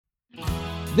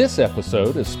This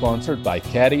episode is sponsored by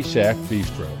Caddyshack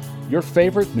Bistro, your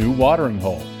favorite new watering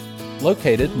hole.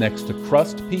 Located next to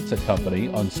Crust Pizza Company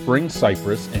on Spring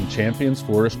Cypress and Champions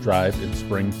Forest Drive in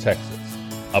Spring, Texas.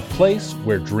 A place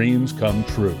where dreams come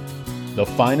true. The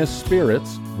finest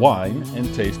spirits, wine,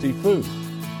 and tasty food.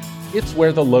 It's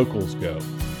where the locals go.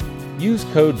 Use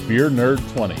code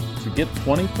BeerNerd20 to get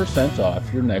 20%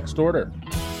 off your next order.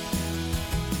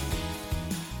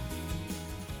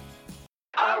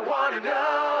 I want to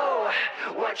know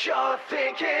what you're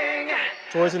thinking.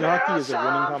 Toys and hockey is a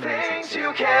winning combination. Things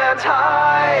you can't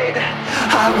hide.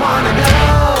 I want to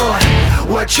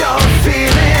know what you're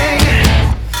feeling.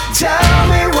 Tell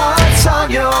me what's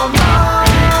on your mind.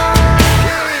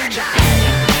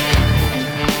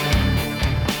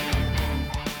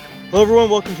 Hello everyone,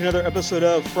 welcome to another episode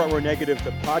of Front Row Negative,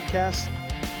 the podcast.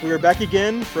 We are back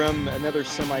again from another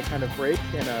semi kind of break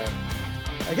and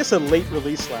I guess a late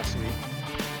release last week.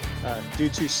 Due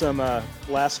to some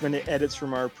last-minute edits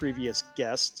from our previous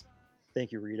guest.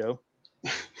 Thank you, Rito.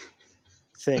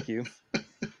 Thank you.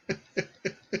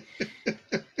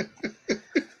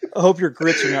 I hope your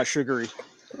grits are not sugary.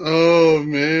 Oh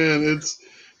man,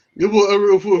 it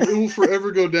will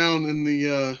forever go down in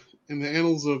the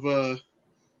annals of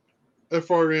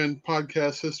FRN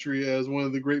podcast history as one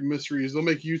of the great mysteries. They'll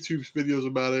make YouTube videos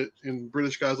about it, and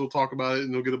British guys will talk about it,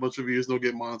 and they'll get a bunch of views, and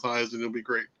they'll get monetized, and it'll be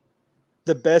great.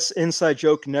 The best inside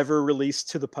joke never released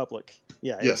to the public.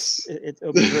 Yeah. Yes.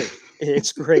 It'll be great.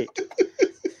 It's great.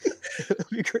 It'll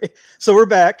be great. So we're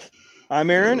back.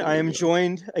 I'm Aaron. I am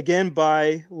joined again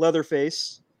by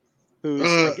Leatherface, who's,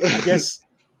 I guess,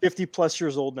 50 plus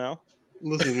years old now.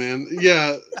 Listen, man.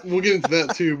 Yeah, we'll get into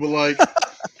that too. But like,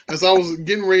 as I was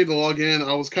getting ready to log in,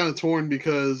 I was kind of torn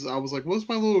because I was like, what's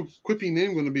my little quippy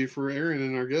name going to be for Aaron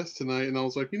and our guest tonight? And I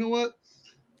was like, you know what?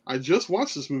 I just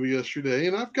watched this movie yesterday,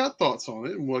 and I've got thoughts on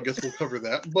it, and well, I guess we'll cover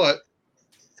that. But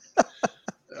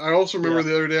I also remember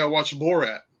the other day I watched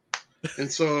Borat, and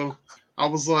so I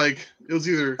was like, it was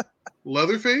either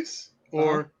Leatherface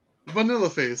or Vanilla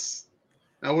Face.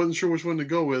 I wasn't sure which one to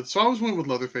go with, so I was went with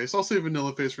Leatherface. I'll say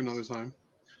Vanilla Face for another time.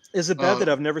 Is it bad that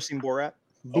I've never seen Borat?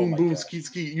 Boom, boom, skeet,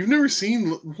 skeet. You've never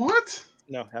seen what?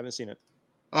 No, haven't seen it.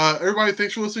 Everybody,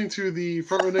 thanks for listening to the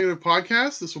Front Row Negative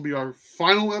podcast. This will be our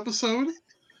final episode.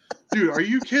 Dude, are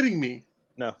you kidding me?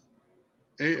 No.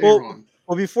 Aaron.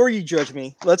 Well, before you judge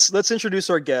me, let's introduce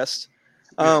our guest.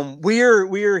 We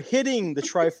are hitting the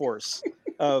Triforce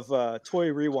of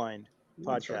Toy Rewind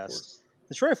podcast.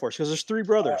 The Triforce, because there's three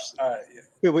brothers.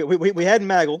 We had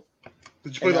Maggle.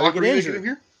 Did you play the Ocarina game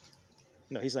here?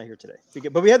 No, he's not here today.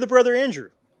 But we had the brother Andrew.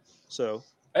 So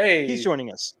he's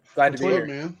joining us. Glad to be here,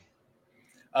 man.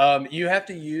 You have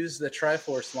to use the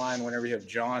Triforce line whenever you have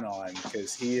John on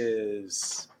because he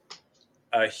is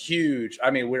a huge. I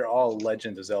mean, we're all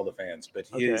Legend of Zelda fans, but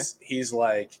he's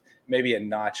like maybe a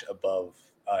notch above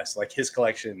us. Like his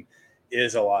collection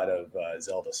is a lot of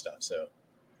Zelda stuff, so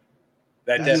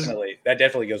that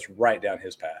definitely goes right down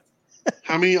his path.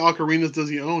 How many ocarinas does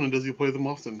he own, and does he play them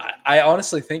often? I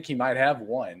honestly think he might have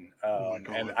one,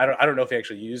 and I don't know if he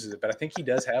actually uses it, but I think he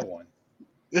does have one.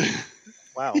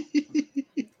 Wow.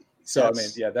 So I mean,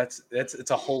 yeah,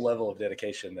 it's a whole level of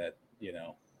dedication that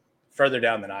further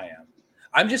down than I am.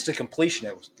 I'm just a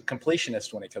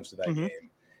completionist when it comes to that game.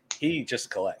 He just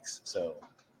collects. So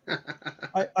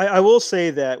I will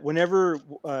say that whenever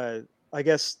I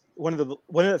guess one of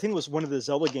the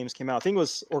Zelda games came out. I think it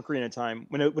was Ocarina of Time.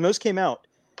 When those came out,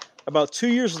 about 2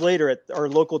 years later at our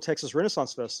local Texas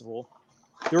Renaissance Festival,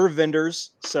 there were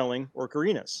vendors selling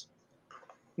ocarinas.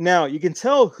 Now, you can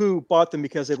tell who bought them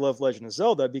because they love Legend of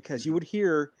Zelda, because you would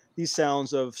hear these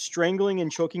sounds of strangling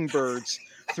and choking birds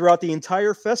throughout the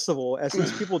entire festival as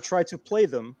these people tried to play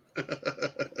them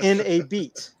in a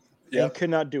beat and could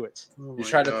not do it. You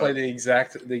try to play the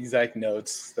exact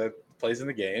notes that plays in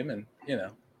the game, and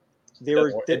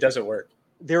it doesn't work.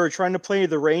 They were trying to play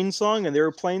the rain song, and they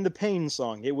were playing the pain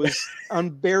song. It was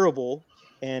unbearable,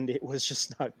 and it was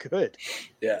just not good.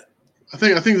 Yeah. I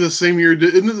think the same year,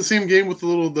 isn't it the same game with the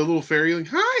little fairy? Like,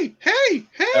 hi, hey,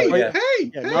 hey.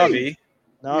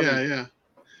 Navi.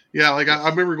 Yeah. Like I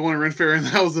remember going to Ren Fair, and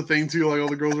that was the thing too. Like all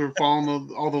the girls were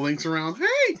following all the links around.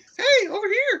 Hey, over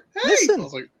here. Hey, listen. I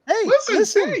was like, hey,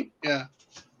 listen. Hey. Yeah.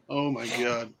 Oh my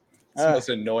god. It's the most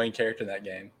annoying character in that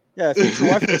game. Yeah, future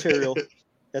wife material.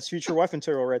 That's future wife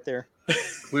material right there.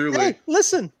 Clearly. Hey,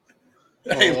 listen.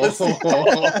 Hey, listen.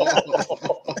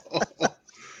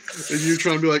 And you're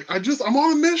trying to be like, I'm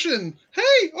on a mission.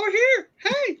 Hey, over here.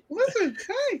 Hey, listen.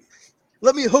 Hey.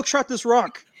 Let me hook shot this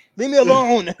rock. Leave me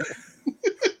alone.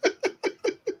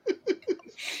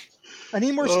 I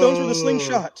need more stones with a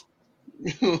slingshot.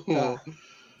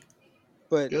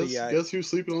 But Guess who's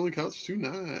sleeping on the couch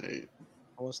tonight?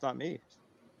 well, it's not me.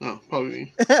 Oh, probably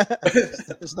me.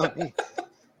 It's not me.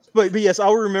 But yes,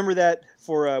 I'll remember that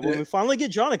for when we finally get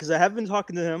John, because I have been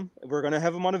talking to him. We're gonna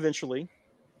have him on eventually.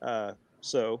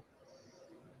 So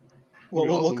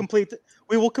we'll Awesome. complete the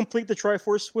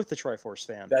Triforce with the Triforce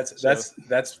fan.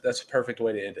 That's a perfect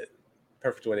way to end it.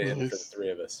 Perfect way to end it for the three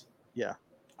of us. Yeah.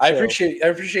 I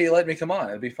appreciate you letting me come on.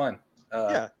 It'd be fun.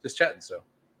 Just chatting. So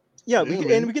yeah, we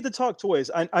get to talk toys.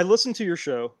 I listened to your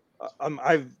show.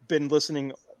 I've been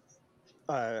listening.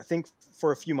 I think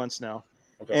for a few months now,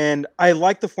 and I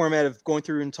like the format of going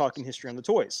through and talking history on the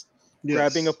toys,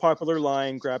 grabbing a popular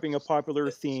line, grabbing a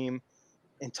popular theme,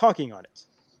 and talking on it.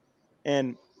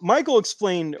 And Michael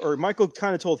explained, or Michael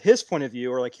kind of told his point of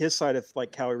view, or like his side of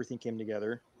like how everything came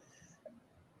together.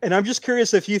 And I'm just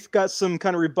curious if you've got some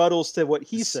kind of rebuttals to what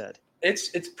he said.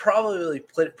 It's probably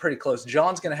pretty close.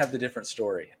 John's going to have the different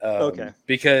story.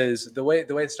 Because the way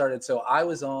it started. So I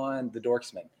was on the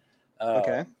Dorksman.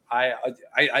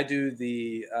 I do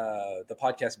the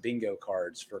podcast bingo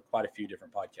cards for quite a few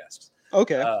different podcasts.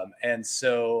 Okay. And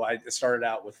so I started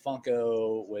out with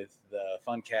Funko, with the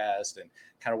Funcast, and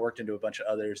kind of worked into a bunch of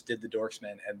others, did the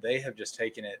Dorksman, and they have just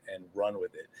taken it and run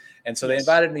with it. And so they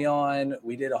invited me on.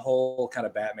 We did a whole kind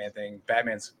of Batman thing.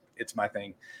 It's my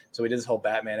thing. So we did this whole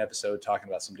Batman episode talking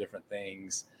about some different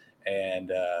things.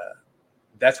 And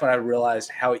that's when I realized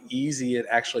how easy it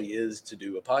actually is to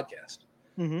do a podcast.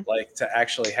 Mm-hmm. Like to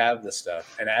actually have this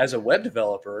stuff. And as a web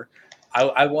developer,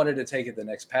 I wanted to take it the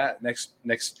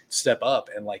next step up,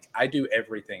 and like I do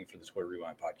everything for the Toy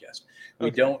Rewind podcast.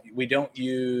 We don't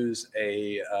use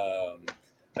a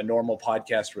normal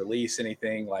podcast release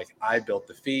anything. Like I built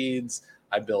the feeds,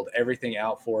 I build everything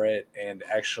out for it, and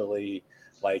actually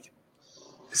like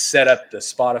set up the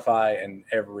Spotify and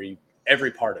every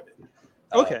part of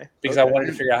it. Because I wanted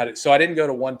to figure out how to. So I didn't go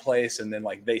to one place and then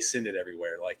like they send it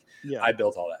everywhere. Like I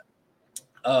built all that.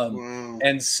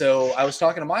 And so I was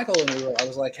talking to Michael, and I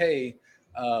was like, hey,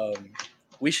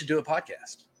 we should do a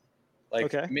podcast.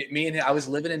 Like me and him, I was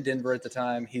living in Denver at the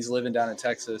time. He's living down in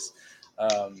Texas.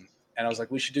 And I was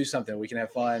like, we should do something. We can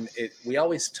have fun. We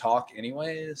always talk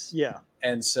anyways. Yeah.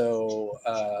 And so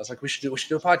I was like, we should do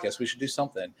a podcast. We should do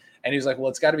something. And he was like, well,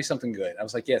 it's got to be something good. I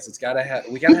was like, yes, we got to have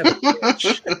a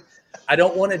pitch. I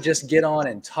don't want to just get on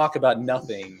and talk about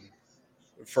nothing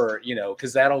for,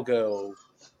 because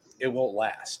it won't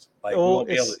last. Like, we won't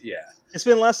be able to, It's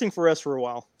been lasting for us for a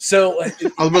while. So I was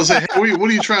about to say, hey, what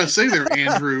are you trying to say there,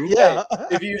 Andrew? Yeah.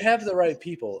 If you have the right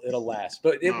people, it'll last.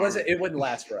 But it wouldn't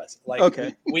last for us. Like,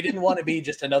 we didn't want to be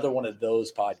just another one of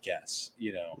those podcasts,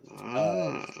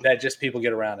 that just people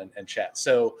get around and chat.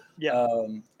 So,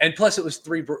 and plus it was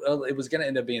it was going to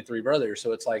end up being three brothers.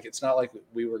 So it's like, it's not like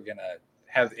we were going to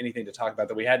have anything to talk about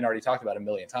that we hadn't already talked about a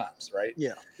million times. Right.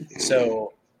 Yeah.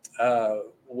 So,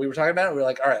 we were talking about it. We were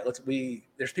like, all right,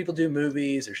 there's people do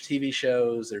movies, there's TV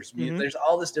shows, there's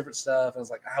all this different stuff. And I was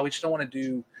like, we just don't want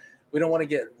to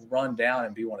get run down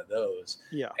and be one of those.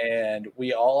 Yeah. And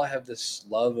we all have this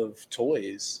love of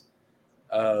toys,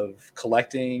 of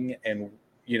collecting. And,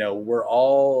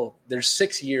 there's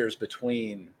 6 years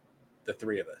between the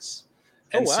three of us.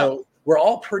 And so we're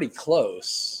all pretty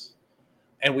close.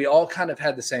 And we all kind of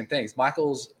had the same things.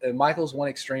 Michael's one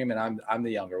extreme, and I'm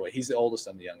the younger one. He's the oldest.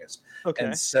 I'm the youngest. Okay.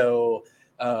 And so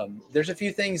there's a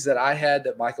few things that I had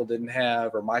that Michael didn't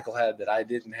have, or Michael had that I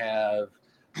didn't have.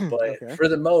 But for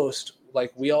the most,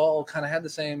 like we all kind of had the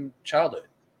same childhood.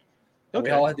 And we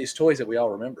all had these toys that we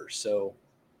all remember. So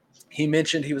he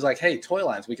was like, hey, toy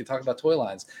lines. We can talk about toy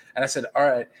lines. And I said, all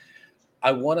right,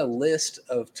 I want a list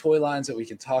of toy lines that we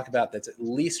can talk about that's at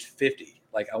least 50.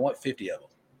 Like I want 50 of them.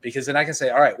 Because then I can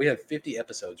say, all right, we have 50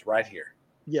 episodes right here.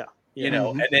 Yeah.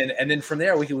 And then from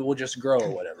there we'll just grow or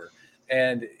whatever.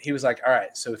 And he was like, all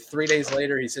right. So 3 days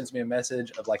later, he sends me a message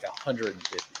of like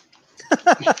 150.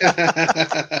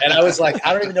 And I was like,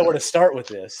 I don't even know where to start with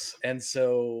this. And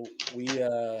so we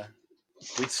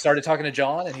started talking to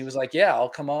John, and he was like, yeah, I'll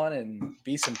come on and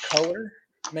be some color.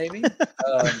 Maybe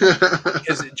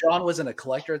because John wasn't a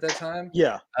collector at that time.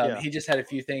 He just had a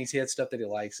few things. He had stuff that he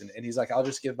likes, and he's like, I'll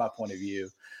just give my point of view.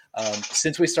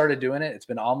 Since we started doing it, it's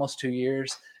been almost 2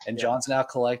 years, and John's now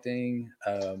collecting.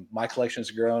 My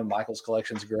collection's grown, Michael's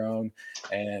collection's grown,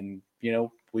 and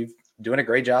we've doing a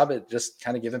great job at just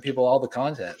kind of giving people all the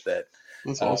content that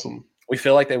that's awesome. We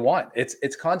feel like they want.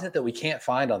 It's content that we can't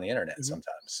find on the internet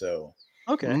sometimes. So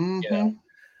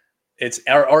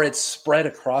it's spread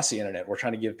across the internet. We're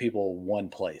trying to give people one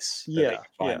place that they can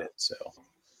find it.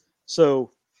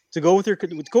 So to go with your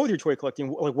toy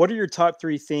collecting, like what are your top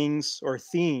 3 things or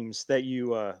themes that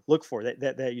you look for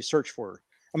that you search for?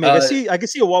 I mean, I can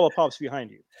see a wall of pops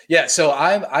behind you. Yeah, so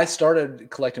I started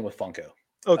collecting with Funko.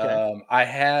 Okay. I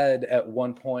had at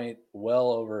one point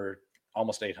well over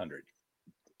almost 800. Oh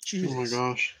my Jesus.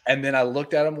 gosh. And then I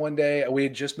looked at them one day. We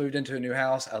had just moved into a new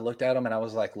house. I looked at them and I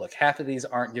was like, look, half of these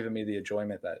aren't giving me the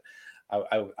enjoyment that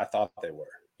I thought they were.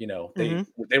 You know, Mhm.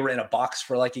 they were in a box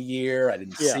for like a year. I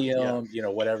didn't Yeah, see yeah. them, you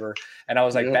know, whatever. And I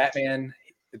was like, Yep.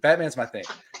 Batman's my thing.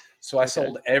 So I Okay.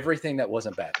 sold everything that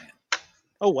wasn't Batman.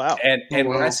 Oh wow. And Oh,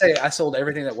 when I wow. say I sold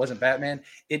everything that wasn't Batman,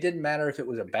 it didn't matter if it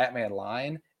was a Batman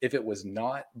line. If it was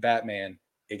not Batman,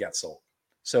 it got sold.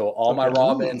 So all my Okay.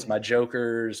 Robins, Ooh. my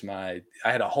Jokers, I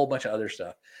had a whole bunch of other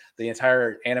stuff. The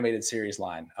entire animated series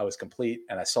line, I was complete,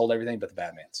 and I sold everything but the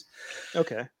Batmans.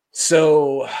 Okay.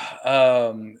 So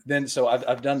so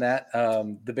I've done that.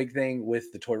 The big thing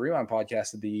with the Toy Rewind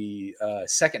podcast, the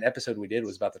second episode we did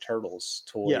was about the Turtles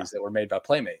toys Yeah. that were made by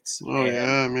Playmates. Oh And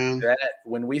yeah, man. that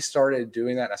when we started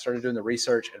doing that, I started doing the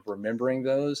research and remembering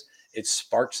those, it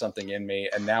sparked something in me.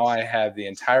 And now I have the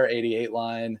entire 88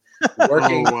 line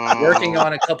working wow.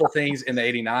 on a couple things in the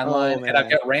 89 Oh, line. And I've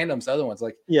man. got randoms, other ones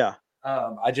like Yeah.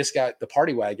 I just got the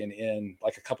Party Wagon in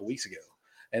like a couple weeks ago.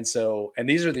 And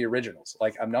these are the originals.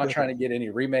 Like, I'm not trying to get any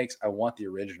remakes. I want the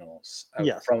originals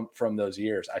Yes. from those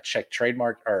years. I check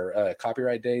trademark or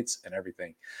copyright dates and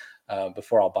everything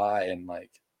before I'll buy. And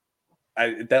like,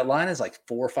 that line is like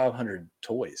 400 or 500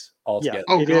 toys altogether.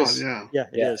 Oh It god, is. yeah. Yeah, it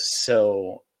Yeah. is.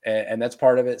 So, and that's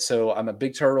part of it. So I'm a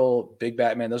big Turtle, big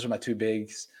Batman. Those are my two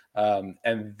bigs.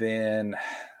 And then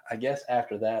I guess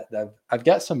after that, I've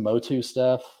got some Motu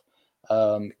stuff.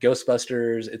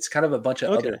 Ghostbusters. It's kind of a bunch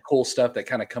of other cool stuff that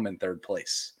kind of come in third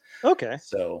place. Okay.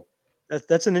 So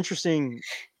That's an interesting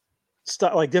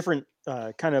stuff, like different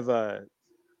kind of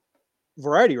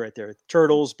variety right there.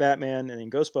 Turtles, Batman, and then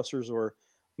Ghostbusters or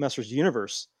Masters of the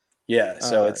Universe. yeah,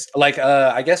 so it's like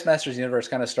I guess Masters of the Universe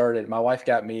kind of started. My wife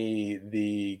got me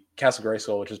the Castle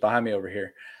Grayskull, which is behind me over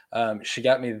here. She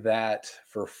got me that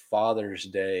for Father's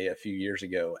Day a few years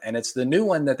ago, and it's the new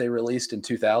one that they released in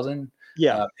 2000.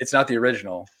 Yeah. It's not the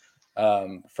original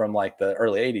from like the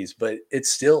early 80s, but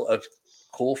it's still a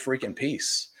cool freaking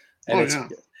piece.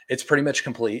 And it's pretty much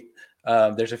complete.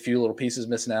 There's a few little pieces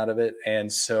missing out of it.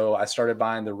 And so I started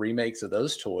buying the remakes of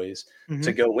those toys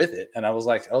to go with it. And I was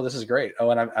like, oh, this is great.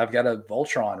 Oh, and I've got a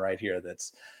Voltron right here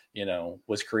that's,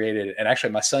 was created. And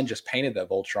actually my son just painted that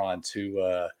Voltron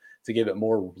to give it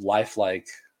more lifelike.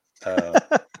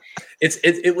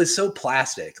 It was so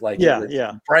plastic, like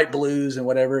bright blues and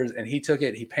whatever. And he took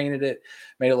it, he painted it,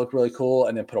 made it look really cool,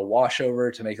 and then put a wash over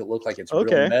it to make it look like it's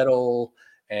real metal.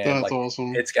 And that's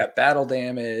awesome. It's got battle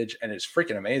damage, and it's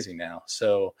freaking amazing now.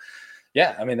 So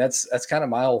yeah, I mean that's kind of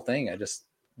my whole thing. I just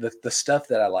the stuff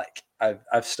that I like.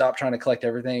 I've stopped trying to collect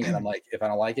everything, and I'm like, if I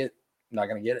don't like it, I'm not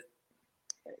gonna get it.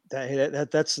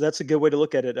 That's a good way to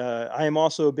look at it. I am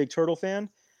also a big Turtle fan.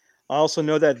 I also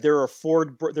know that there are four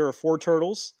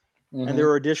turtles, and there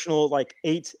are additional like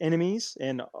 8 enemies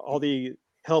and all the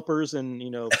helpers and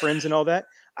friends and all that.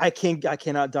 I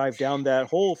cannot dive down that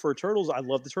hole for turtles. I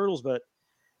love the turtles, but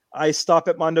I stop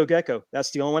at Mondo Gecko.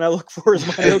 That's the only one I look for is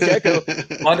Mondo Gecko.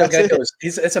 Mondo Gecko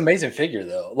it's an amazing figure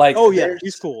though. Like, oh yeah,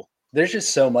 he's cool. There's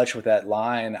just so much with that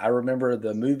line. I remember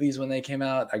the movies when they came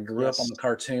out. I grew up on the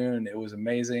cartoon. It was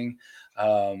amazing.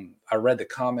 I read the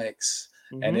comics,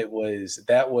 and that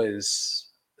was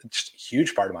just a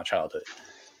huge part of my childhood.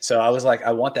 So I was like,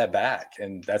 I want that back,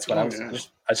 and that's when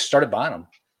I started buying them.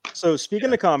 So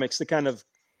speaking of comics, to kind of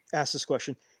ask this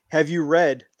question, have you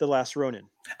read The Last Ronin?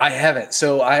 I haven't.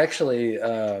 So I actually,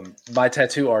 my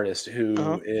tattoo artist,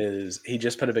 he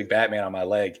just put a big Batman on my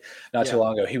leg not too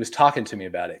long ago. He was talking to me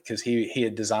about it because he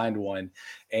had designed one,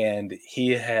 and he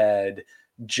had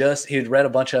read a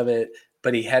bunch of it,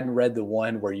 but he hadn't read the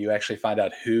one where you actually find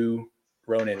out who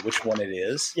Ronin, which one it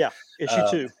is. Yeah, issue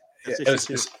 2. And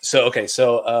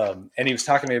he was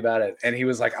talking to me about it, and he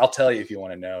was like, "I'll tell you if you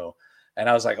want to know." And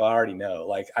I was like, well, I already know.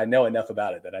 Like, I know enough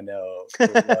about it that I know who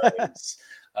it was.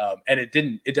 And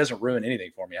it doesn't ruin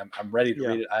anything for me. I'm ready to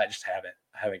read it. I just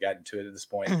haven't gotten to it at this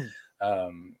point.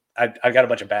 I've got a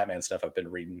bunch of Batman stuff I've been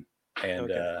reading.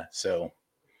 And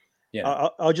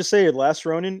I'll just say Last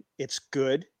Ronin, it's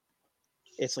good.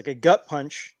 It's like a gut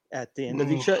punch at the end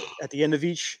of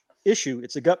each issue.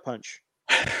 It's a gut punch,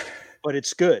 but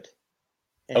it's good.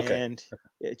 And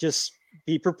it just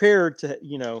be prepared to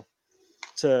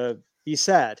be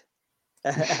sad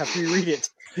after you read it.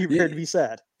 Be prepared to be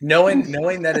sad.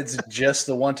 Knowing that it's just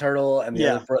the one turtle and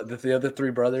the other 3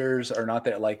 brothers are not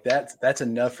there, like that's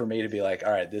enough for me to be like,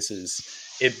 all right,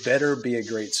 it better be a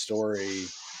great story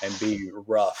and be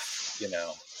rough,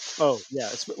 Oh yeah.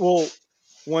 Well,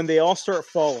 when they all start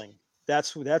falling,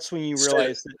 that's when you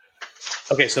realize that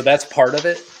Okay, so that's part of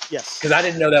it? Yes. Because I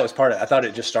didn't know that was part of it. I thought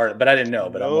it just started, but I didn't know.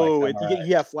 But I'm like, I'm all right.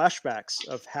 you have flashbacks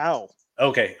of how.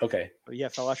 Okay. Yeah,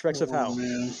 flashbacks of how.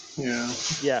 Man. Yeah.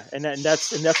 Yeah, and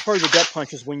that's part of the gut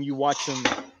punch is when you watch them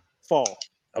fall.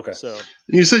 Okay. So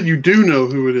You said you do know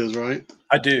who it is, right?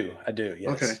 I do.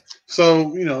 Yes. Okay.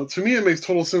 So, to me, it makes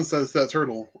total sense that it's that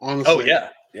turtle, honestly. Oh,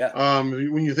 yeah.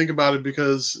 When you think about it,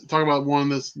 because talk about one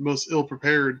that's most ill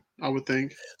prepared, I would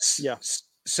think. Yeah.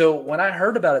 So when I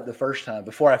heard about it the first time,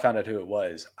 before I found out who it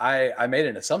was, I made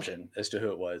an assumption as to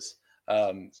who it was.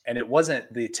 And it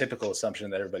wasn't the typical assumption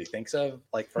that everybody thinks of,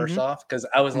 like, first off, because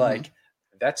I was like,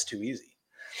 that's too easy.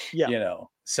 Yeah.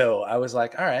 So I was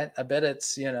like, all right, I bet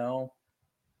it's,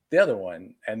 the other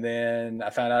one. And then I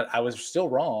found out I was still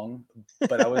wrong,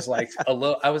 but I was like,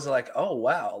 oh,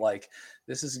 wow, like,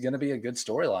 this is going to be a good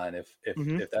storyline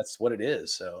if that's what it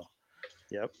is. So,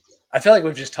 yep. I feel like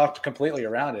we've just talked completely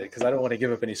around it because I don't want to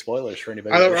give up any spoilers for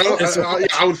anybody.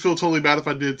 I would feel totally bad if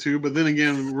I did too. But then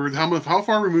again, how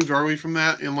far removed are we from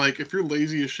that? And like, if you're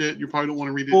lazy as shit, you probably don't want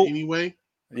to read it anyway.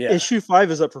 Yeah. Issue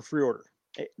 5 is up for pre-order.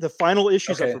 The final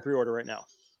issue is up for pre-order right now.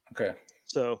 Okay.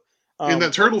 So. And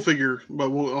that turtle figure, but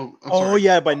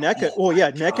yeah, by NECA. Oh yeah,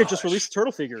 NECA just released a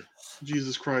turtle figure.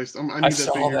 Jesus Christ, I need I that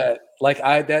saw figure.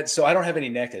 that. So I don't have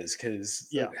any NECAs because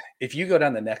if you go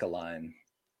down the NECA line,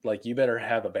 like, you better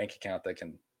have a bank account that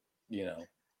can,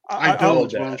 I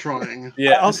don't, but I'm trying.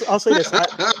 Yeah, I'll say this: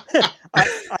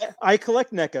 I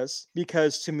collect NECAs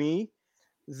because to me,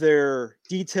 they're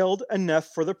detailed enough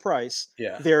for the price.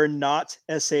 Yeah, they're not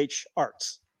SH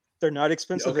arts. They're not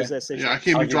expensive as SH. Yeah, I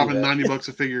can't be dropping $90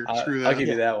 a figure. Screw that. I'll give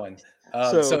you that one.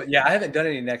 So yeah, I haven't done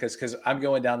any NECAs because I'm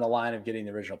going down the line of getting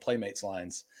the original Playmates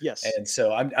lines. Yes. And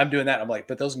so I'm doing that. I'm like,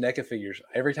 but those NECA figures,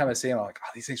 every time I see them, I'm like, oh,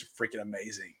 these things are freaking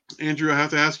amazing. Andrew, I have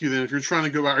to ask you then, if you're trying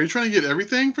to go out, are you trying to get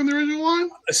everything from the original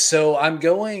line? So I'm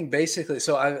going basically.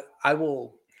 So I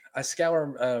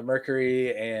scour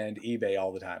Mercury and eBay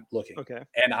all the time looking. Okay.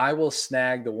 And I will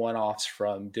snag the one-offs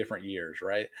from different years,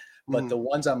 right? But the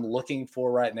ones I'm looking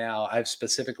for right now, I have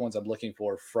specific ones I'm looking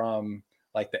for from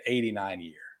like the 89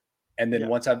 year. And then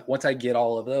once I get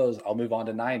all of those, I'll move on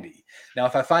to 90. Now,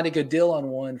 if I find a good deal on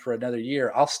one for another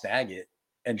year, I'll snag it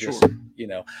and just,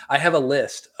 I have a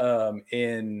list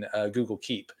in Google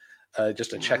Keep,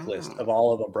 just a checklist of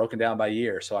all of them broken down by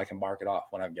year so I can mark it off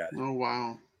when I've got it. Oh,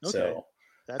 wow. So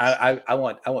I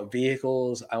want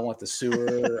vehicles. I want the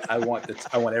sewer. I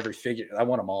want every figure. I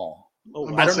want them all. Oh,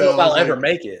 wow. I don't know if I'll ever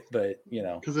make it, but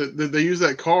because they use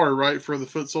that car right for the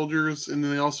foot soldiers, and then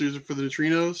they also use it for the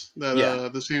neutrinos. That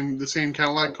the same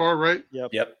Cadillac car, right?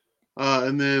 Yep.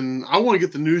 And then I want to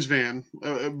get the news van,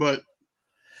 but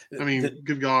I mean,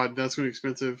 good God, that's going to be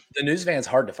expensive. The news van's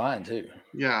hard to find too.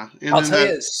 Yeah, and I'll tell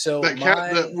you. So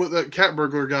that cat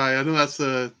burglar guy, I know that's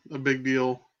a big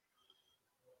deal.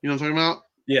 You know what I'm talking about?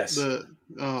 Yes.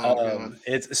 God.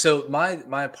 It's so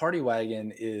my party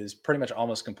wagon is pretty much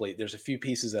almost complete. There's a few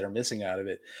pieces that are missing out of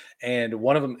it, and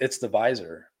one of them, it's the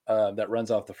visor that runs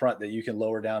off the front that you can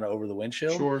lower down over the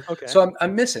windshield. Sure. Okay. So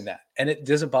I'm missing that, and it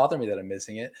doesn't bother me that I'm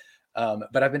missing it.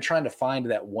 But I've been trying to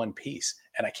find that one piece,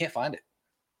 and I can't find it.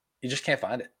 You just can't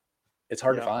find it. It's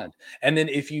hard to find. And then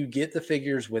if you get the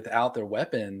figures without their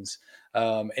weapons,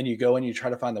 and you go and you try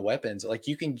to find the weapons, like,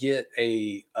 you can get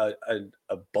a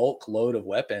bulk load of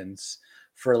weapons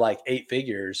for like 8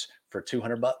 figures for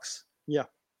 $200. Yeah.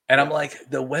 And I'm like,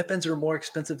 the weapons are more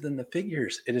expensive than the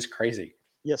figures. It is crazy.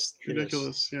 Yes.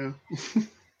 Ridiculous. Yeah.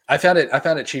 I found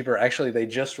it cheaper. Actually, they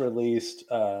just released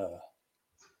the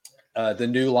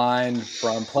new line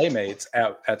from Playmates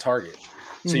at Target.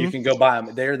 So you can go buy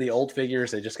them. They're the old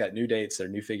figures. They just got new dates. They're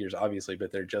new figures, obviously,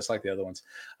 but they're just like the other ones.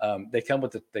 They come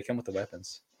with the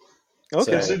weapons.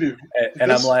 Okay. Yes, they do.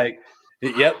 And I'm like,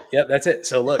 yep, that's it.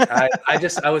 So look, I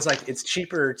was like, it's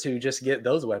cheaper to just get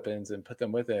those weapons and put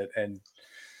them with it. And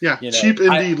cheap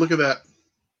indeed. Look at that.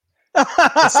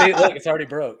 See, look, it's already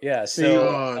broke. Yeah.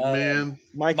 So man,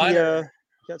 Mikey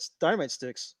got dynamite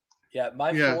sticks. Yeah,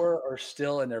 my 4 are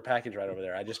still in their package right over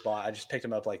there. I just picked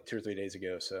them up like 2 or 3 days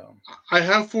ago. So I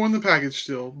have 4 in the package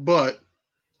still, but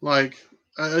like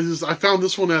I found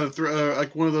this one at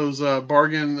like one of those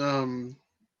bargain.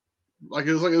 Like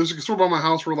it was a store by my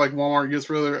house where like Walmart gets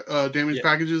rid of their damaged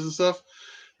packages and stuff.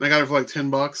 And I got it for like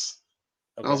 $10.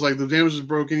 Okay. I was like, the damage is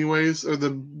broke anyways, or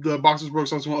the box is broke,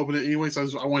 so I just want to open it anyway. So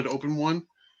I wanted to open one.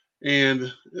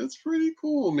 And it's pretty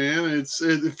cool, man. It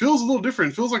feels a little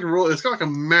different. It feels like it's got like a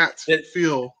matte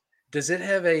feel. Does it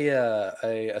have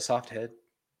a soft head?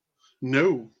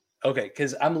 No. Okay,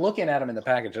 because I'm looking at them in the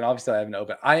package, and obviously I haven't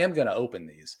opened. I am going to open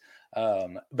these,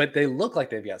 but they look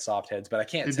like they've got soft heads, but I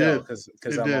can't tell because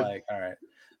I'm like, all right.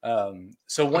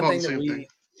 So one thing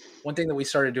one thing that we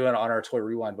started doing on our Toy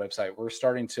Rewind website, we're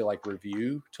starting to like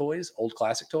review toys, old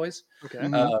classic toys. Okay.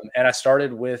 Mhm. And I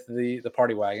started with the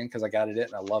Party Wagon because I got it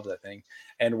and I love that thing.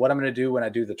 And what I'm going to do when I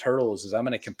do the Turtles is I'm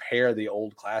going to compare the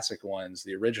old classic ones,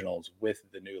 the originals, with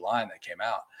the new line that came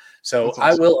out. So That's I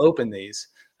awesome. will open these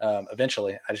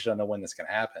eventually. I just don't know when that's going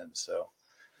to happen. So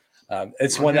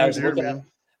it's I'm one that I was here, looking at. man.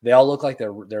 They all look like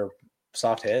they're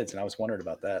soft heads, and I was wondering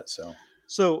about that. So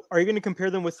are you going to compare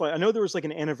them with like, I know there was like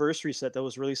an anniversary set that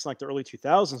was released in like the early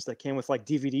 2000s that came with like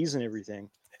DVDs and everything.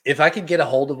 If I could get a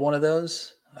hold of one of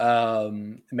those,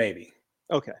 maybe.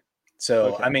 Okay.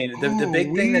 So Okay. I mean, the Oh,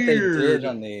 big thing that they did weird.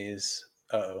 on these.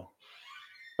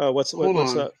 What's Hold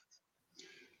on. up?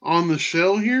 On the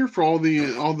shell here for all the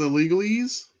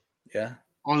legalese Yeah.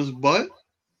 on his butt.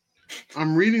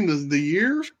 I'm reading the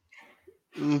year.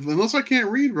 Unless I can't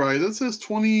read right, that says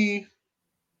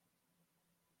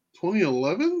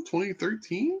 2011,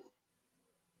 2013.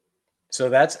 So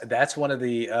that's one of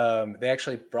the. They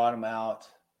actually brought them out.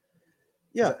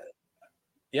 Yeah.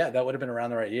 Yeah, that would have been around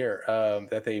the right year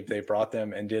that they brought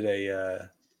them and did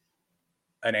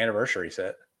an anniversary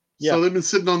set. Yeah. So they've been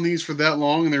sitting on these for that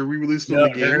long, and they're re-releasing them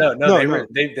again No.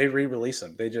 They re-released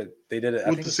them. They did it. I with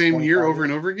think the it's same year 25 over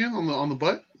and over again on the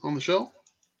butt on the shell.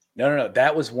 No.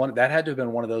 That was one. That had to have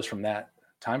been one of those from that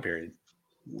time period.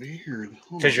 Weird.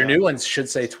 Oh Because my your God. new ones should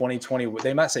say 2020.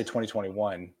 They might say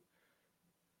 2021.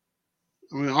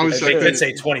 I mean, They obviously, could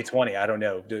say 2020. I don't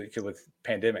know. With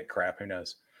pandemic crap, who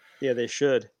knows? Yeah, they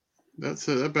should. that's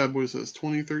it. That bad boy says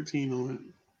 2013 on it.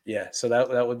 Yeah. So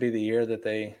that would be the year that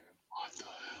they. What the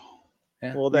hell?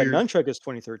 Yeah. Well, that Weird. nunchuck is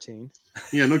 2013.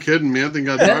 Yeah, no kidding, man. That thing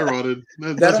got dry rotted.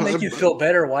 That'll make you feel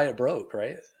better why it broke,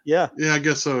 right? Yeah. Yeah, I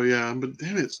guess so. Yeah, but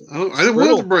damn it, I didn't want it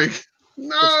brittle. to break.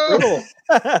 No. It's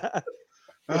brittle.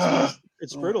 Ah.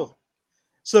 It's brittle.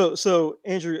 So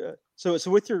Andrew, so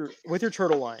with your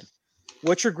turtle line,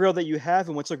 what's your grill that you have,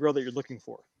 and what's the grill that you're looking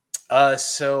for?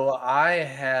 So I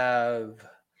have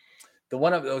the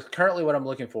one currently what I'm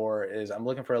looking for is I'm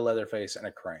looking for a Leatherface and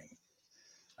a Krang.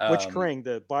 Which Krang,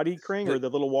 the body Krang or the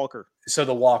little walker? So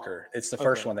the Walker, it's the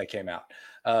first Okay. one that came out.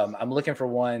 I'm looking for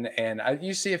one, and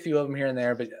you see a few of them here and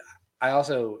there, but I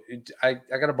also I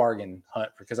got a bargain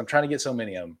hunt because I'm trying to get so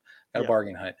many of them. Got a Yeah.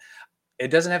 bargain hunt. It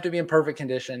doesn't have to be in perfect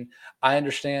condition. I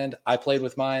understand. I played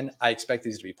with mine. I expect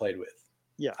these to be played with.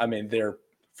 Yeah. I mean, they're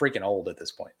freaking old at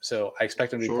this point, so I expect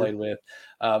them to be Sure. played with.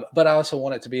 But I also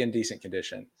want it to be in decent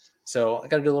condition. So I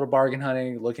got to do a little bargain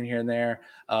hunting, looking here and there.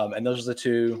 And those are the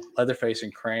two, Leatherface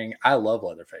and Krang. I love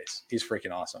Leatherface. He's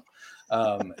freaking awesome.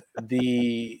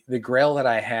 The grail that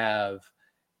I have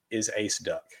is Ace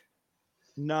Duck.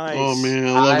 Nice. Oh man,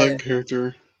 I love I- that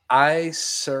character. I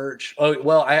search. Oh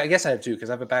well, I guess I have two because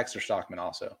I have a Baxter Stockman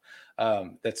also.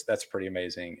 That's pretty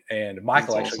amazing. And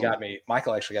Michael That's actually awesome. got me.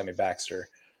 Michael actually got me Baxter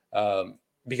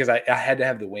because I had to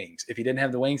have the wings. If he didn't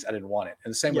have the wings, I didn't want it.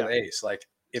 And the same with Yeah. Ace. Like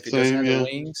if it doesn't Same, have yeah. the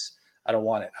wings, I don't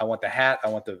want it. I want the hat. I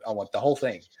want the whole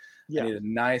thing. Yeah. I need a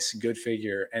nice, good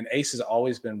figure. And Ace has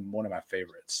always been one of my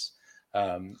favorites.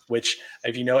 Which,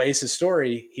 if you know Ace's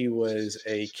story, he was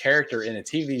a character in a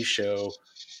TV show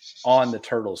on the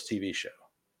Turtles TV show.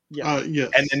 Yeah. Yes.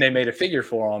 And then they made a figure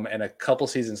for him, and a couple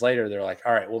seasons later, they're like,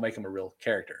 "All right, we'll make him a real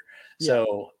character." Yeah.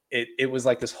 So it was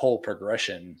like this whole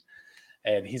progression,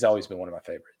 and he's always been one of my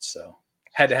favorites. So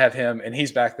had to have him, and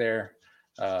he's back there.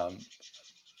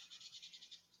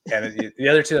 And the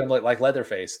other two, I'm like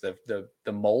Leatherface. The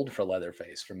mold for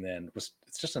Leatherface from then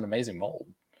it's just an amazing mold.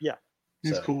 Yeah.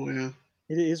 He's So- cool. Yeah.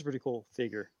 It is a pretty cool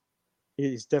figure.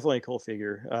 He's definitely a cool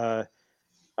figure.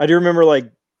 I do remember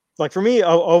like for me,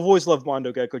 I've always loved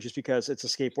Mondo Gecko just because it's a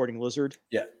skateboarding lizard.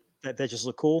 Yeah. That just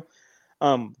look cool.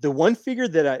 The one figure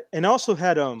that I also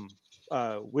had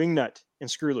Wingnut and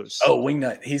Screw Loose. Oh,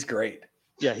 Wingnut, he's great.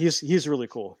 Yeah, he's really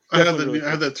cool. I have Definitely really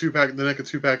I have that 2-pack, the NECA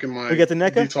 2-pack in my. You got the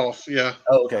NECA? Detolf, yeah.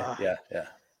 Oh, okay, Ah.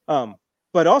 yeah.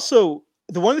 But also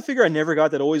the one figure I never got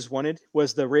that I always wanted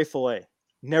was the Ray Fillet.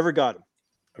 Never got him.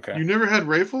 Okay. You never had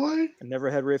Ray Fillet? I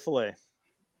never had Ray Fillet.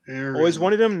 Aaron. Always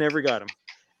wanted him, never got him.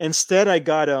 Instead, I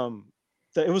got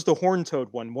it was the Horn Toad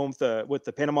one with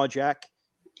the Panama Jack.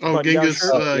 Oh, button down Genghis,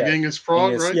 shirt. Oh, yeah. Genghis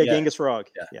Frog, Genghis, right? Yeah, Yeah. Genghis Frog.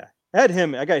 Yeah. Yeah, I had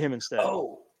him. I got him instead.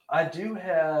 Oh, I do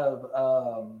have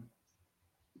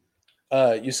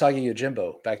Usagi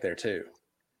Yojimbo back there too.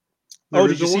 The Oh,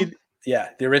 did you original see? one? Yeah,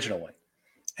 the original one.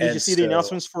 Did you And see the so-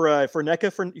 announcements for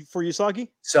NECA for Usagi?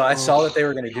 So I saw Oh, that they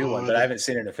were going to do one, but God. I haven't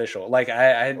seen it official. Like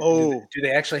I Oh. do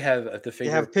they actually have the They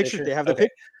figure? have picture. They have the Okay,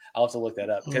 pic. I'll have to look that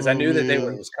up because Oh, I knew that man.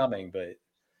 it was coming, but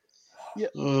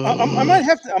I might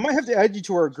have to add you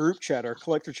to our group chat, our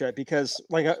collector chat, because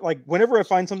like whenever I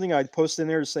find something, I post in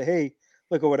there to say, hey,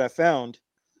 look at what I found.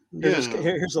 Yeah.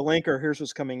 Here's a link, or here's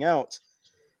what's coming out.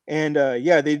 And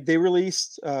yeah, they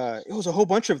released it was a whole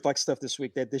bunch of like stuff this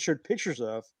week that they showed pictures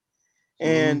of.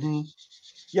 And Mhm.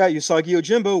 yeah, Usagi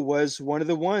Yojimbo was one of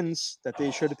the ones that they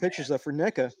showed the pictures of for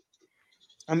NECA.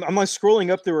 I'm like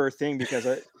scrolling up through our thing because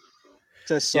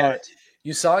I saw Yeah, it.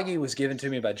 Usagi was given to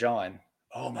me by John.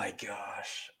 Oh my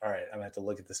gosh! All right, I'm gonna have to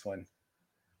look at this one.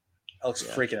 It looks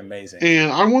Yeah. freaking amazing.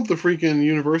 And I want the freaking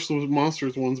Universal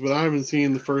Monsters ones, but I haven't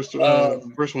seen the first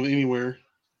one anywhere.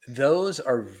 Those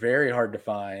are very hard to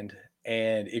find,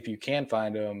 and if you can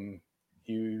find them,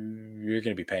 you're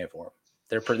going to be paying for them.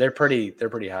 They're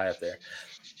pretty high up there.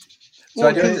 So Well,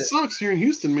 I do because have it to, sucks here in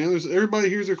Houston, man. There's everybody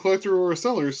here's a collector or a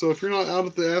seller. So if you're not out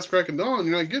at the ass crack of dawn,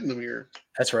 you're not getting them here.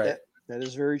 that's right. That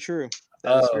is very true.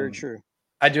 That is very true.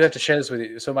 I do have to share this with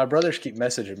you. So my brothers keep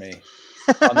messaging me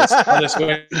on this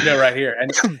window right here,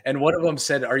 and one of them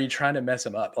said, "Are you trying to mess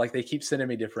them up?" Like they keep sending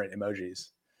me different emojis.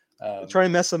 Trying to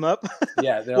mess them up.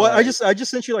 Yeah. Well, I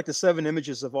just sent you like the 7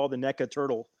 images of all the NECA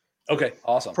turtle Okay.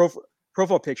 Awesome.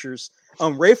 profile pictures.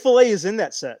 Ray Fillet is in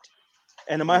that set,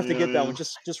 and I might have to get that one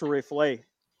just for Ray Fillet.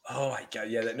 Oh my god!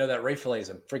 Yeah. That Ray Fillet is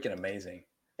freaking amazing.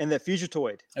 And that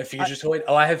Fugitoid. A Fugitoid.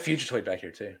 I have Fugitoid back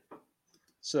here too.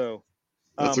 So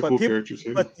that's a cool character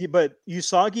too. But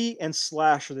Usagi and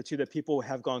Slash are the two that people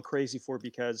have gone crazy for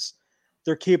because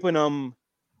they're keeping them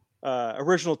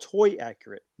original toy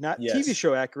accurate, not TV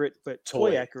show accurate, but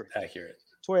toy accurate.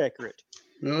 Toy accurate.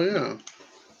 Oh yeah.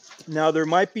 Now there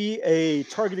might be a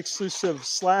Target exclusive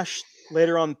Slash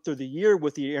later on through the year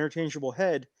with the interchangeable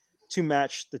head to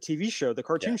match the TV show, the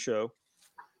cartoon show.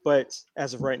 But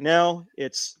as of right now,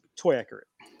 it's toy accurate.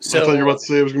 So I thought you were about to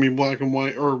say it was gonna be black and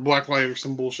white or black light or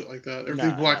some bullshit like that.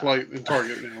 Everything's black light in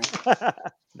Target now.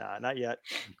 Nah, not yet.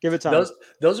 Give it time.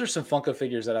 Those are some Funko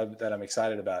figures that I'm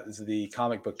excited about. This is the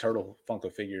comic book turtle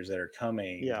Funko figures that are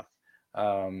coming. Yeah.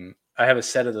 I have a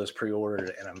set of those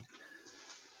pre-ordered, and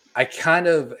I kind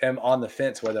of am on the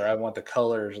fence whether I want the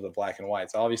colors or the black and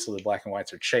whites. Obviously, the black and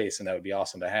whites are Chase, and that would be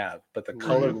awesome to have. But the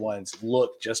colored ones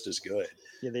look just as good.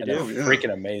 Yeah, they and do. They're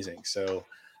freaking amazing. So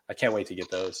I can't wait to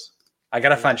get those. I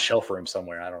gotta find shelf room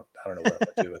somewhere. I don't know what I'm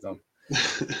gonna do with them.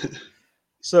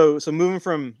 So moving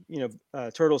from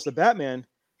Turtles to Batman,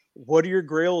 what are your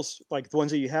grails, like the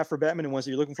ones that you have for Batman and ones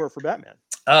that you're looking for Batman?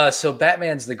 So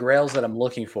Batman's the grails that I'm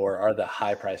looking for are the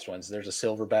high priced ones. There's a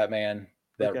silver Batman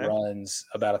that runs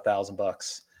about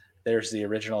 $1,000. There's the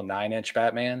original 9-inch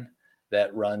Batman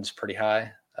that runs pretty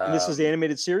high. And this is the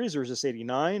animated series, or is this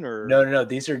 89? Or no.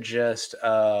 These are just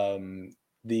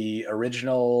the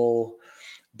original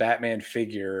Batman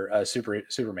figure,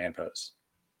 Superman pose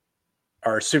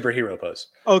or superhero pose.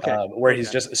 Okay, where he's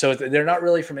just they're not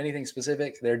really from anything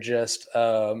specific. They're just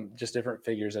different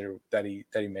figures that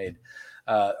he made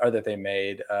or that they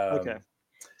made.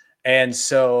 And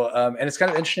so and it's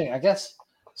kind of interesting, I guess.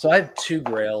 So I have 2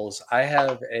 grails. I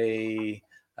have a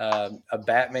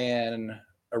Batman,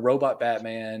 a robot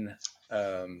Batman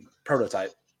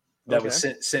prototype that was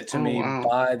sent to me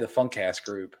by the Funkcast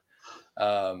group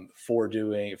for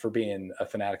being a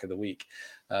Fanatic of the Week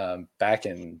back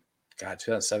in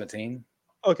 2017.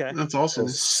 Okay, that's awesome.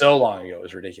 So long ago, it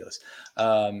was ridiculous.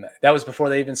 That was before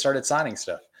they even started signing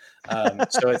stuff.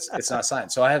 So it's not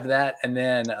signed. So I have that, and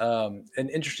then an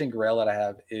interesting grail that I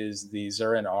have is the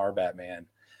Zurin R Batman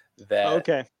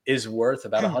that is worth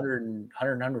about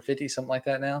 150, something like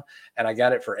that now, and I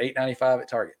got it for $8.95 at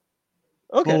Target.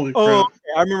 Okay. Okay.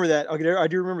 I remember that. Okay, I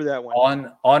do remember that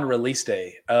one. On release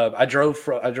day,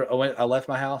 I left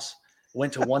my house,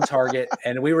 went to one Target,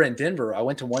 and we were in Denver. I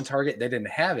went to one Target, they didn't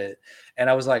have it, and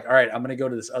I was like, all right, I'm going to go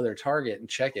to this other Target and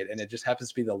check it, and it just happens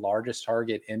to be the largest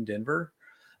Target in Denver.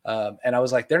 And I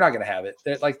was like, they're not going to have it.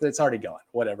 They're like, it's already gone.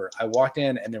 Whatever. I walked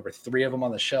in, and there were 3 of them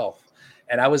on the shelf,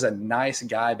 and I was a nice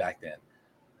guy back then.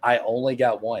 I only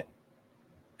got one.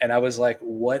 And I was like,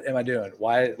 what am I doing?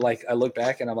 Why? Like, I look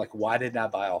back and I'm like, why didn't I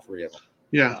buy all 3 of them?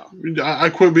 Yeah. I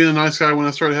quit being a nice guy when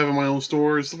I started having my own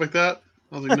store and stuff like that.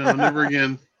 I was like, no, never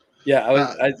again.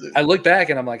 Yeah. I look back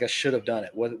and I'm like, I should have done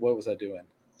it. What was I doing?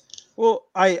 Well,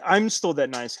 I'm still that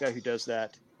nice guy who does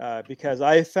that because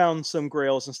I found some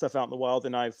grails and stuff out in the wild,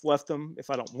 and I've left them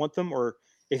if I don't want them, or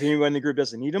if anyone in the group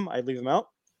doesn't need them, I leave them out.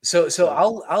 So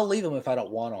I'll leave them if I don't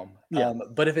want them. Yeah.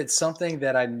 But if it's something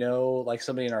that I know, like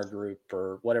somebody in our group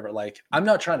or whatever, like I'm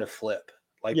not trying to flip.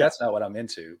 Like that's not what I'm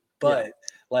into. But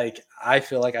like I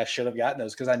feel like I should have gotten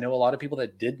those because I know a lot of people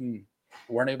that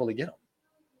weren't able to get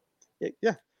them.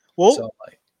 Yeah. Well,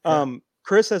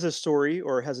 Chris has a story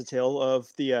or has a tale of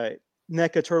the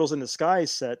NECA Turtles in the Sky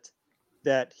set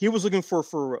that he was looking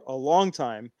for a long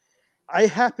time. I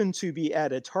happened to be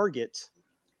at a Target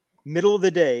middle of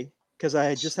the day because I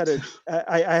had just had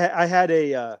I had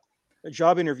a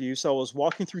job interview, so I was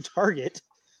walking through Target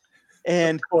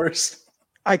And Of course.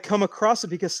 I come across it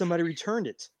because somebody returned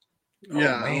it.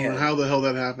 Yeah, I don't know man. how the hell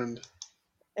that happened.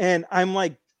 And I'm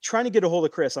like trying to get a hold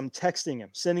of Chris. I'm texting him,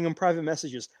 sending him private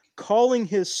messages, calling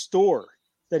his store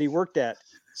that he worked at,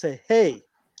 say, hey,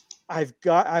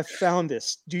 I've found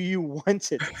this. Do you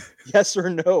want it? Yes or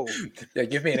no? Yeah,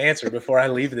 give me an answer before I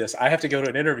leave this. I have to go to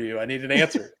an interview. I need an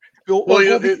answer. Well, you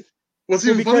know, what's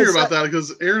even funnier because about that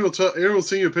because Aaron will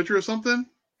send you a picture of something.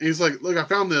 And he's like, "Look, I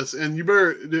found this," and you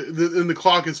better. And the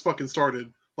clock is fucking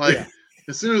started. Like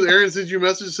as soon as Aaron sends you a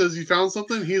message that says he found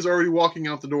something, he's already walking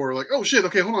out the door. Like, "Oh shit,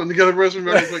 okay, hold on." You got to rest him.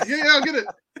 Like, yeah, I'll get it.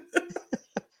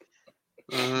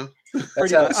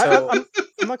 That's how, so,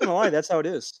 I'm not gonna lie. That's how it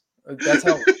is. That's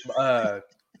how.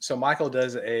 So Michael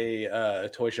does a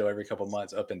toy show every couple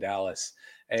months up in Dallas,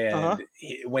 and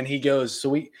when he goes, so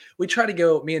we try to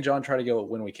go. Me and John try to go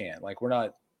when we can. Like we're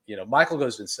not, Michael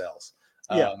goes and sells.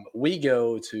 We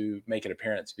go to make an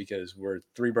appearance because we're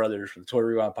three brothers from the Toy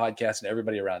Rewind podcast, and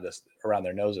everybody around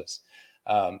there knows us.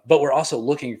 But we're also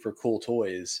looking for cool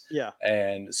toys. Yeah.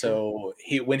 And so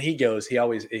when he goes,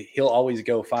 he'll always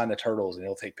go find the turtles and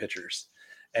he'll take pictures.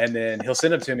 And then he'll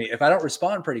send them to me. If I don't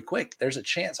respond pretty quick, there's a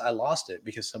chance I lost it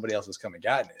because somebody else has come and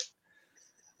gotten it.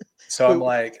 So I'm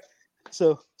like,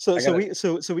 so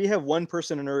we have one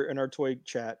person in our toy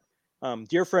chat,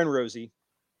 dear friend Rosie.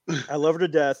 I love her to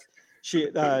death.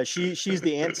 She's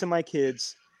the aunt to my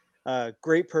kids,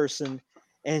 great person,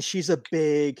 and she's a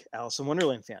big Alice in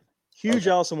Wonderland fan, huge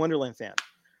Alice in Wonderland fan.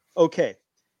 Okay,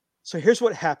 so here's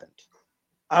what happened.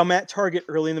 I'm at Target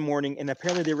early in the morning, and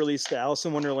apparently they released the Alice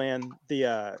in Wonderland,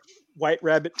 the White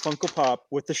Rabbit Funko Pop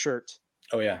with the shirt.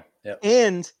 Oh yeah, yeah.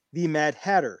 And the Mad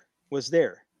Hatter was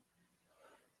there.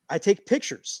 I take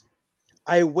pictures.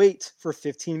 I wait for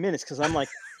 15 minutes because I'm like,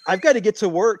 I've got to get to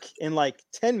work in like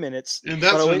 10 minutes. And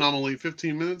that's an anomaly.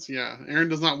 15 minutes? Yeah. Aaron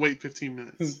does not wait 15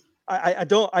 minutes. I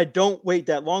don't wait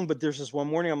that long, but there's this one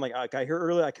morning I'm like, I got here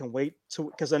early. I can wait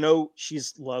because I know she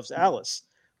loves Alice.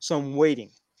 So I'm waiting.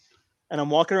 And I'm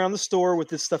walking around the store with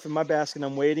this stuff in my basket. And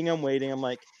I'm waiting. I'm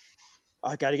like,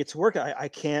 I got to get to work. I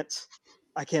can't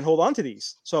hold on to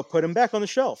these. So I'll put them back on the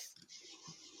shelf.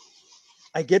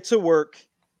 I get to work.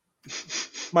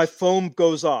 My phone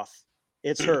goes off.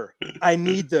 It's her. I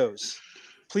need those.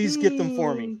 Please get them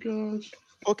for me. Oh, gosh.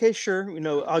 Okay, sure.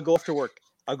 I'll go after work.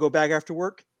 I'll go back after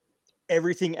work.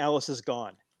 Everything Alice is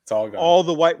gone. It's all gone. All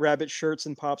the White Rabbit shirts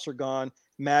and pops are gone.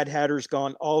 Mad Hatter's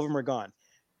gone. All of them are gone.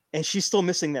 And she's still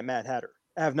missing that Mad Hatter.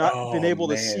 I have not been able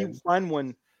to find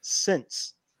one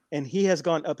since. And he has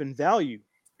gone up in value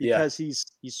because he's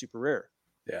super rare.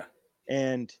 Yeah.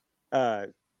 And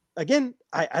again,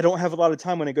 I don't have a lot of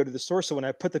time when I go to the store. So when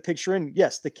I put the picture in,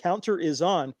 yes, the counter is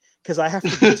on because I have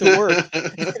to get to work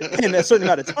in a certain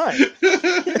amount of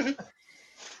time.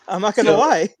 I'm not going to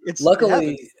lie.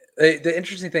 Luckily, the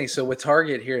interesting thing, so with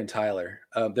Target here in Tyler,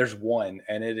 there's one,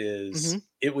 and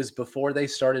it was before they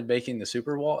started making the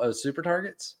super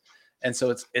Targets, and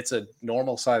so it's a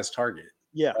normal size Target.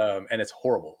 Yeah. And it's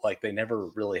horrible. Like they never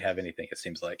really have anything, it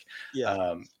seems like.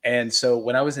 Yeah. And so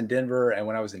when I was in Denver and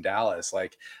when I was in Dallas,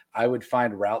 like I would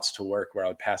find routes to work where I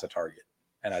would pass a Target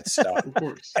and I'd stop. Of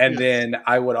course. And then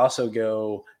I would also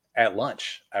go at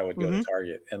lunch. I would go to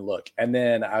Target and look, and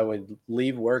then I would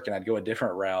leave work and I'd go a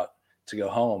different route to go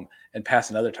home and pass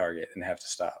another Target and have to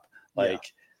stop.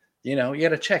 Like, you got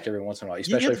to check every once in a while,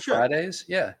 especially Fridays.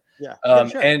 Yeah. Yeah.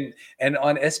 And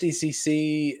on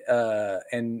SDCC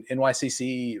and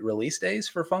NYCC release days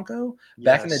for Funko,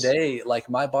 back in the day, like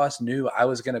my boss knew I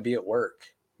was going to be at work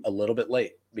a little bit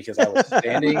late because I was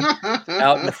standing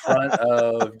out in front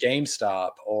of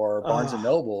GameStop or Barnes and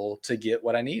Noble to get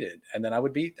what I needed. And then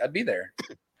I'd be there.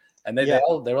 And they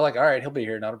were like, all right, he'll be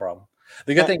here. Not a problem.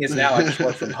 The good thing is now I just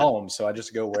work from home. So I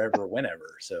just go wherever,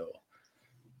 whenever. So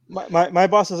my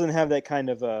boss doesn't have that kind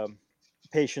of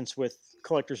patience with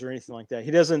collectors or anything like that.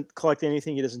 He doesn't collect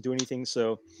anything. He doesn't do anything.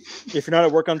 So if you're not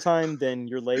at work on time, then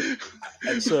you're late.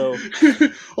 So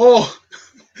you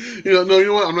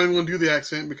know what? I'm not even going to do the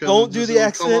accent because don't do the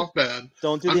accent. Come off bad.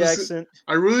 Don't do the accent.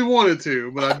 I really wanted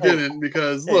to, but I didn't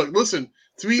because listen.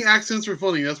 To me, accents are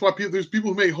funny. That's why there's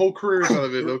people who make whole careers out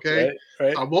of it. Okay,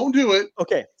 right. I won't do it.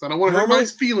 Okay, so I don't want to hurt my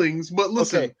feelings. But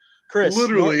listen, Chris,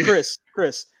 literally,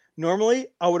 Chris. Normally,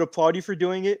 I would applaud you for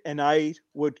doing it, and I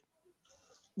would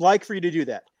like for you to do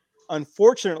that.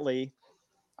 Unfortunately,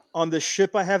 on the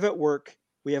ship I have at work,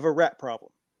 we have a rat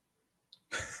problem,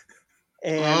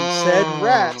 and said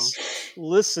rats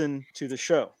listen to the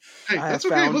show. Hey, that's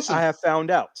okay. Listen, I have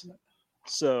found out.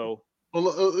 So. Well,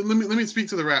 let me speak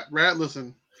to the rat. Rat,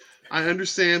 listen. I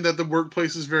understand that the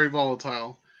workplace is very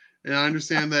volatile, And I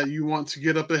understand that you want to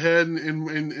get up ahead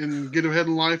and get ahead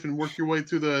in life and work your way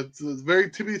to the very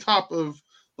tippy top of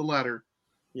the ladder.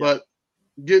 Yeah. But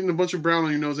getting a bunch of brown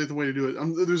on your nose ain't the way to do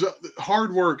it.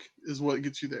 Hard work is what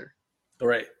gets you there. All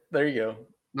right. There you go.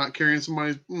 Not carrying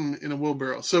somebody in a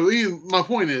wheelbarrow. So Ian, my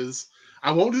point is,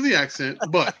 I won't do the accent,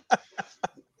 but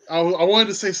I wanted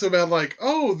to say so bad, like,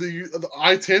 oh, the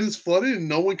I-10 is flooded and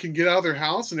no one can get out of their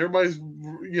house and everybody's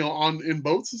in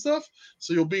boats and stuff.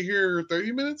 So you'll be here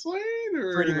 30 minutes late,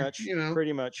 or Pretty much.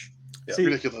 Yeah. See,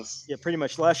 ridiculous. Yeah, pretty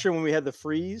much. Last year when we had the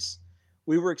freeze,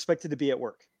 we were expected to be at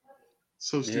work.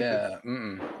 So stupid.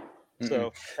 Yeah.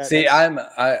 So See, that's-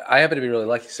 I happen to be really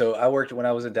lucky. So when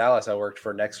I was in Dallas, I worked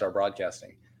for Nexstar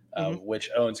Broadcasting, which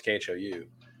owns KHOU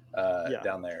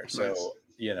down there. So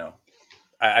Nice.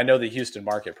 I know the Houston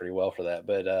market pretty well for that.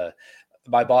 But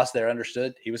my boss there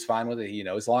understood. He was fine with it.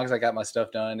 As long as I got my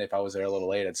stuff done, if I was there a little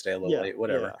late, I'd stay a little late,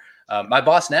 whatever. Yeah. My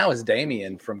boss now is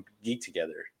Damien from Geek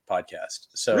Together podcast.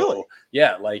 So Really?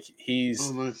 yeah, like he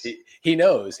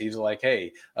knows. He's like,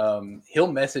 hey,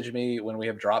 he'll message me when we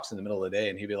have drops in the middle of the day,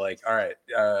 and he'll be like, all right,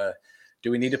 do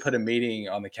we need to put a meeting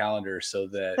on the calendar so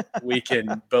that we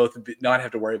can both not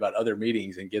have to worry about other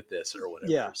meetings and get this or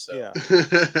whatever? Yeah. So Yeah.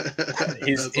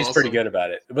 he's awesome. pretty good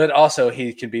about it, but also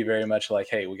he can be very much like,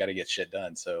 hey, we got to get shit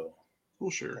done. So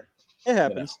Well, sure. It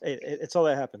happens. It's all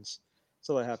that happens. It's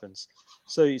all that happens.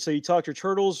 So you talked your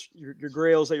turtles, your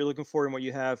grails that you're looking for, and what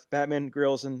you have, Batman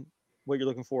grails, and what you're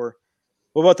looking for.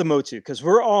 What about the Motu? Because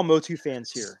we're all Motu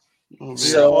fans here. Oh, man.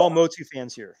 So- We're all Motu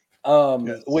fans here.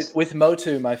 Yes. With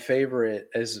Motu, my favorite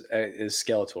is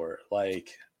Skeletor, like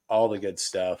all the good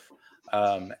stuff.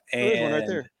 And There's one right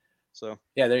there. So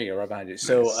yeah, there you go, right behind you.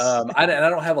 So Nice. I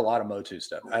don't have a lot of Motu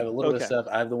stuff. I have a little bit of Okay. stuff.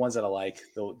 I have the ones that I like,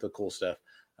 the cool stuff.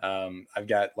 I've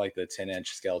got like the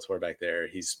 10-inch Skeletor back there.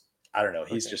 He's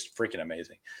just freaking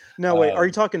amazing. now wait, are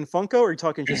you talking Funko or are you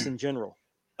talking just in general?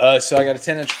 So I got a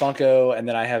 10-inch Funko, and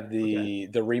then I have the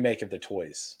remake of the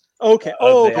toys. Okay.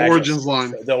 Of the Okay. Origins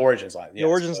line. The Origins line. The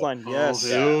Origins line. Yes.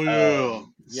 Oh, hell yeah.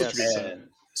 yes. Such a good set. And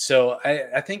so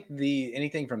I think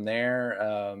anything from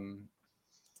there,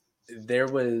 there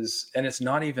was, and it's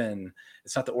not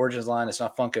the Origins line. It's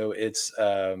not Funko. It's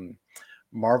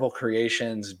Marvel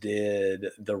Creations did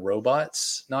the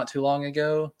robots not too long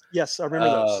ago. Yes, I remember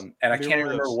those. And I do can't remember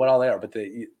remember those. what all they are, but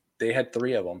they had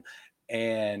 3 of them.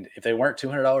 And if they weren't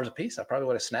 $200 a piece, I probably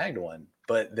would have snagged one.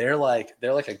 But they're like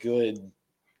a good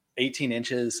 18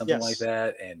 inches, something like Yes.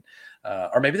 that, and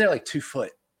or maybe they're like 2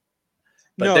 foot.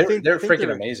 But No, they're, I think freaking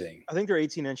they're- amazing. I think they're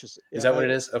 18 inches. Is that what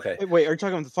it is? Okay. Wait, are you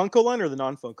talking about the Funko line or the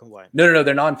non-Funko line? No,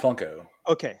 they're non-Funko.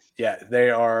 Okay. Yeah, they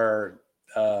are.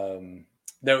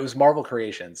 There was Marvel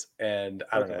Creations, and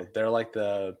I don't know. Okay. They're like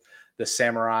the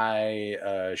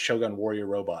samurai Shogun warrior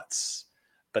robots,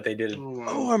 but they did. Oh, wow.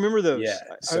 Oh, I remember those. Yeah,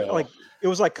 I so- like it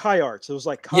was like Kai Arts. It was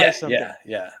like Kai Yeah, something.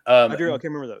 yeah. I do. Okay,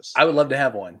 remember those. I would love to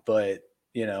have one, but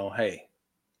hey,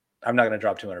 I'm not going to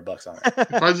drop $200 on it.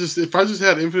 If I just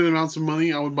had infinite amounts of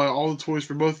money, I would buy all the toys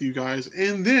for both of you guys,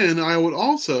 and then I would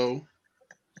also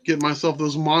get myself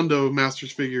those Mondo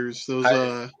Masters figures. Those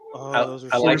Oh, those are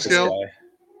I so like Full this scale? guy.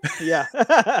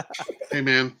 Yeah. hey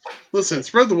man, listen,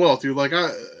 spread the wealth, dude. Like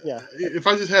Yeah. if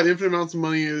I just had infinite amounts of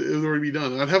money, it would already be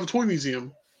done. I'd have a toy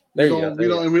museum. There you We go. don't- there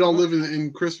you go. and we don't live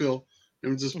in Chrisville,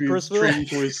 and just be Chrisville? trading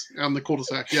toys out in the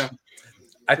cul-de-sac. Yeah,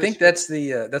 I think that's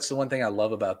the one thing I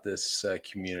love about this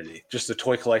community, just the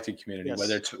toy collecting community,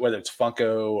 Yes. whether it's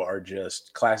Funko or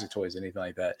just classic toys, anything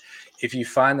like that. If you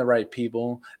find the right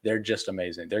people, they're just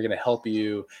amazing. They're going to help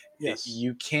you. Yes.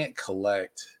 You can't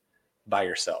collect by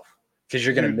yourself because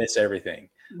you're going to Dude. miss everything.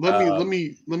 let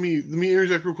me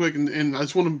interject real quick, and I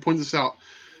just want to point this out.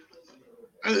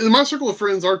 In my circle of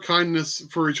friends, our kindness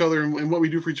for each other and what we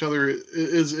do for each other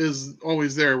is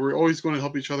always there. We're always going to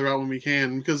help each other out when we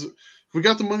can, because if we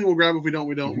got the money, we'll grab it. If we don't,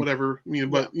 we don't. Mhm. Whatever.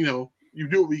 But you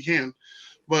do what we can.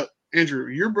 But Andrew,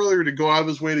 your brother to go out of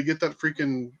his way to get that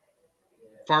freaking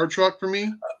fire truck for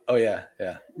me, Oh yeah.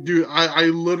 dude, I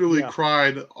literally Yeah.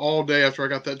 cried all day after I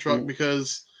got that truck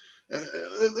because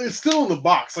it's still in the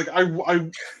box. Like I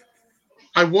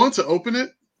want to open it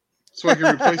so I can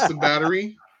replace the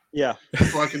battery, Yeah.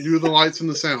 so I can do the lights and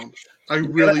the sound. I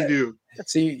really do.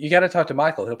 See, you got to talk to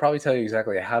Michael. He'll probably tell you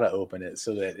exactly how to open it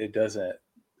so that it doesn't.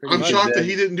 Pretty I'm much. shocked that then-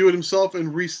 he didn't do it himself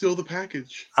and re-steal the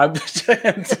package. I'm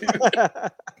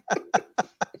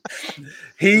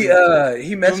he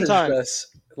messaged time. us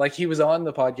like he was on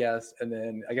the podcast, and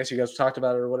then I guess you guys talked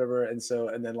about it or whatever, and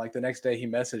then like the next day he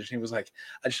messaged and he was like,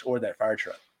 I just ordered that fire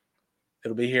truck,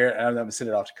 it'll be here, and I'm gonna send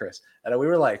it off to Chris. And we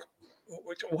were like,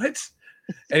 what?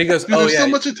 And he goes, Dude, oh there's yeah, so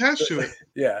much attached to it.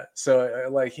 yeah. So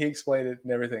like he explained it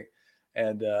and everything,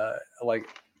 and like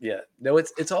Yeah, no,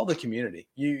 it's all the community.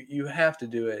 You have to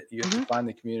do it. You have to Mhm. find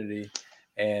the community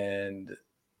and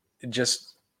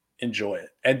just enjoy it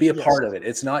and be a Yes. part of it.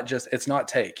 It's not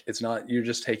take. It's not you're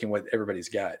just taking what everybody's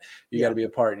got. You got Yeah. to be a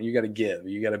part. And you got to give.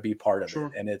 You got to be part of Sure.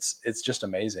 it, and it's just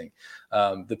amazing.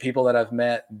 The people that I've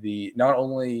met, not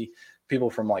only people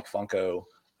from like Funko.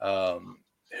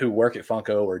 Who work at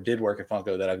Funko or did work at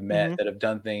Funko that I've met Mhm. that have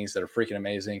done things that are freaking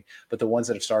amazing, but the ones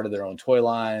that have started their own toy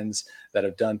lines, that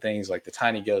have done things like the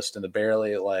Tiny Ghost and the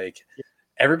Barely, like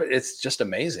everybody, it's just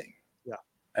amazing. Yeah.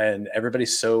 And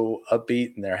everybody's so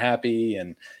upbeat and they're happy.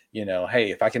 And,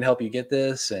 hey, if I can help you get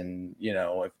this and,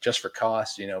 if just for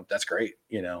cost, that's great.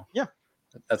 Yeah.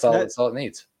 That's And all it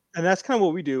needs. and that's kind of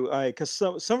what we do. Because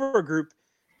some of our group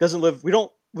doesn't live.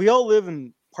 We all live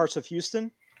in parts of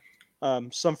Houston.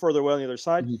 Some further away on the other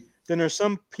side. Mhm. Then there's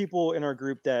some people in our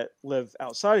group that live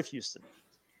outside of Houston,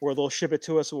 where they'll ship it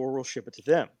to us or we'll ship it to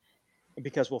them,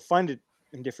 because we'll find it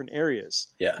in different areas.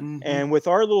 Yeah. Mhm. And with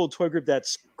our little toy group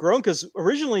that's grown, because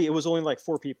originally it was only like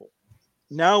 4 people.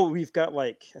 Now we've got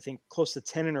like, I think, close to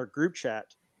 10 in our group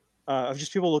chat of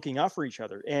just people looking out for each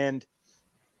other. And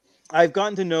I've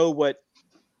gotten to know what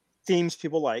themes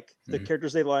people like, the Mhm.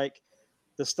 characters they like,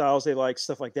 the styles they like,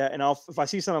 stuff like that. And if I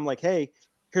see something, I'm like, hey,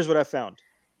 here's what I found.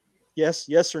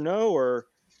 Yes or no, or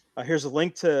here's a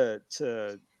link to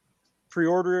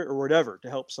pre-order it or whatever to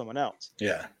help someone out.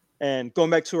 Yeah. And going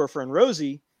back to our friend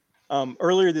Rosie,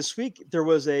 earlier this week there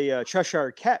was a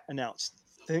Cheshire Cat announced,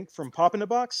 I think from Pop in the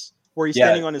Box, where he's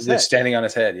standing on his head. Standing on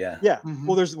his head. Yeah. Yeah. Mhm.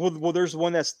 Well, there's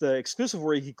one that's the exclusive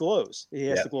where he glows. He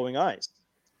has Yeah. the glowing eyes.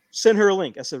 Send her a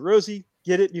link. I said, Rosie,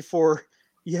 get it before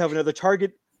you have another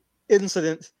Target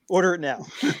incident. Order it now.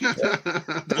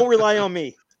 Don't rely on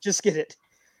me. Just get it.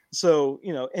 So,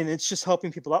 and it's just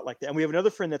helping people out like that. And we have another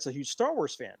friend that's a huge Star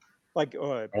Wars fan, like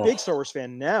a big Star Wars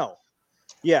fan now.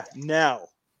 Yeah, now.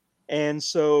 And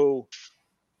so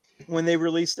when they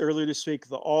released earlier this week,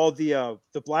 all the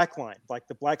Black line, like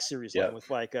the Black series line with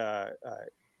like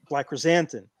Black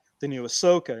Chrysanthemum, the new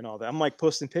Ahsoka and all that, I'm like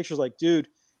posting pictures like, dude,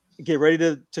 get ready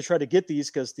to try to get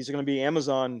these because these are going to be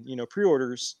Amazon,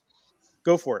 pre-orders.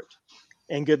 Go for it.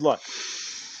 And good luck.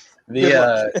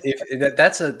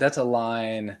 That's a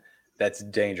line that's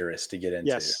dangerous to get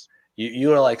into. Yes.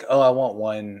 You are like, oh, I want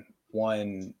one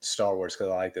Star Wars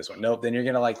because I like this one. Nope. Then you're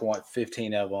gonna want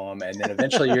 15 of them, and then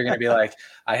eventually you're gonna be like,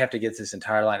 I have to get this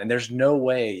entire line. And there's no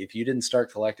way if you didn't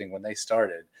start collecting when they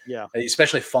started,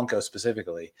 especially Funko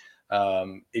specifically,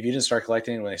 if you didn't start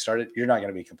collecting when they started, you're not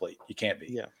gonna be complete. You can't be.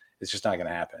 Yeah. It's just not gonna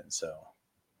happen. So.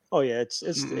 Oh yeah,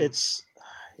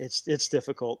 it's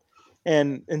difficult,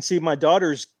 and see, my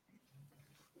daughter's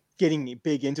getting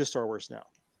big into Star Wars now.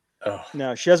 Oh.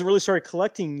 Now she hasn't really started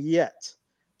collecting yet.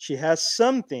 She has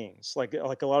some things like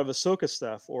a lot of Ahsoka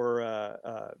stuff or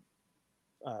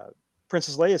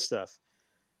Princess Leia stuff,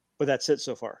 but that's it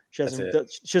so far. She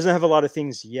doesn't have a lot of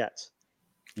things yet.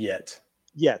 Yet,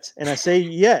 and I say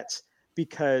yet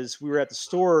because we were at the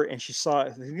store and she saw. I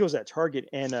think it was at Target,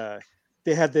 and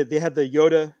they had the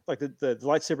Yoda, like the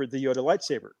lightsaber, the Yoda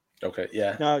lightsaber. Okay,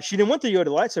 yeah. Now she didn't want the Yoda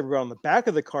lightsaber, but on the back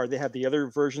of the card they have the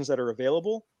other versions that are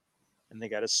available, and they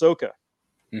got Ahsoka.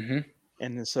 Mm-hmm.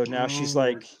 And so now she's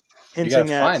like hinting you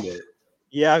gotta find it.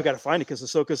 Yeah, I've got to find it because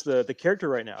Ahsoka's the character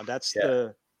right now. That's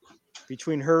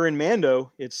between her and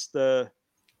Mando. It's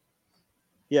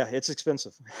it's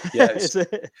expensive. Yeah, it's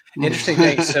interesting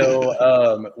thing.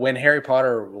 So when Harry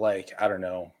Potter, I don't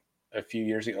know, a few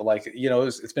years ago,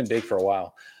 it's been big for a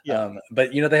while. Yeah.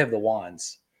 But they have the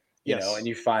wands. Yes. And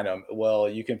you find them. Well,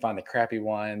 you can find the crappy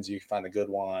ones, you can find the good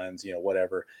ones,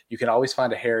 whatever. You can always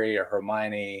find a Harry or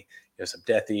Hermione, some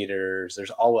Death Eaters. There's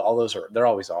all those they're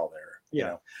always all there.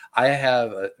 Yeah. I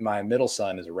have my middle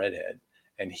son is a redhead,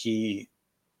 and he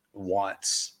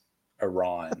wants a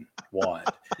Ron wand,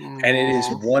 and it is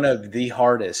one of the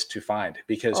hardest to find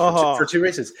because for two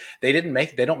reasons. They don't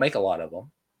make a lot of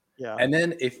them. Yeah. And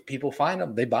then if people find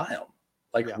them, they buy them.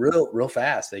 Real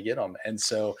fast, they get them. And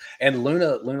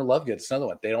Luna Lovegood, it's another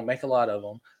one. They don't make a lot of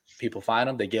them. People find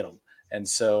them, they get them. And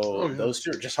so those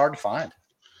two are just hard to find.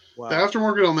 Wow. The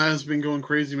aftermarket on that has been going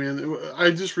crazy, man.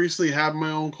 I just recently had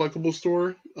my own collectible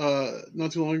store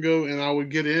not too long ago, and I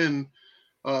would get in.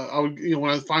 I would,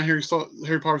 when I find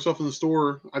Harry Potter stuff in the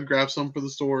store, I'd grab some for the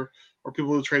store, or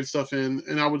people would trade stuff in,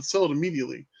 and I would sell it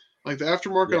immediately. Like the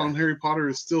aftermarket on Harry Potter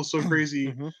is still so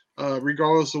crazy,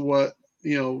 regardless of what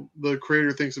the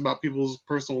creator thinks about people's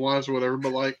personal lives or whatever,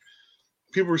 but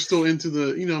people are still into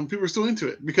people are still into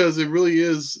it because it really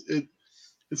is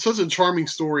it's such a charming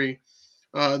story.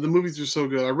 The movies are so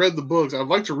good. I read the books. I'd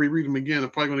like to reread them again. I'm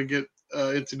probably going to get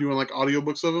into doing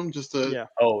audiobooks of them just to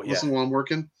listen while I'm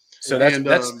working. So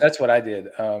that's what I did.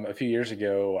 A few years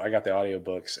ago, I got the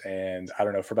audiobooks, and I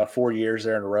don't know, for about 4 years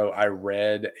there in a row, I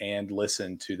read and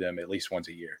listened to them at least once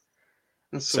a year.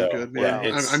 That's so good, man.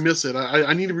 Yeah, I miss it.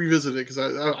 I need to revisit it because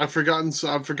I've forgotten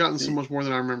so much more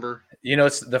than I remember. You know,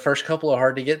 it's the first couple are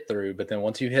hard to get through, but then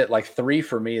once you hit like 3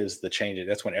 for me is the change.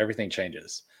 That's when everything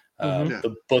changes.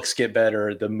 The books get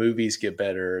better, the movies get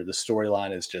better, the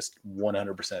storyline is just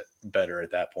 100% better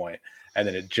at that point, and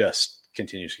then it just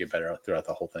continues to get better throughout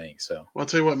the whole thing. So, well, I'll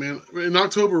tell you what, man. In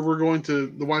October,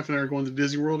 the wife and I are going to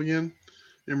Disney World again,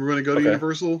 and we're going to go to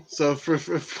Universal. So,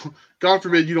 if God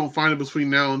forbid you don't find it between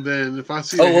now and then, if I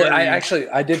see,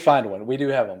 I did find one. We do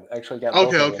have them. Actually, got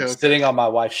both of them sitting on my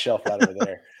wife's shelf right over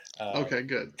there. Okay,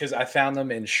 good. Because I found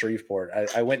them in Shreveport.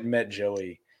 I went and met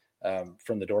Joey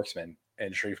from the Dorksman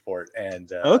in Shreveport,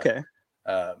 and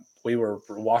we were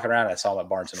walking around. And I saw them at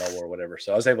Barnes and Noble or whatever,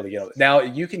 so I was able to get them. Now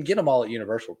you can get them all at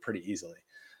Universal pretty easily.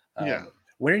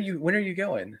 When are you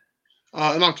going?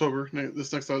 In October. This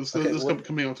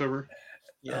coming October.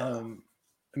 Yeah.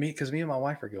 Because me and my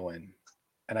wife are going,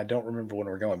 and I don't remember when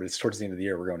we're going, but it's towards the end of the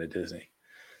year. We're going to Disney.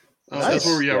 That's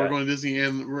where we're going to Disney,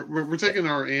 and we're taking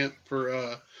our aunt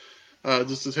for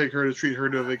just to take her to treat her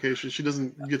to a vacation. She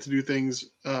doesn't get to do things.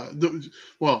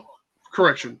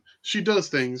 Correction, she does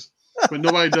things, but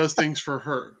nobody does things for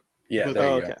her. Yeah. But,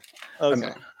 there you go.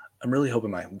 Okay. I'm really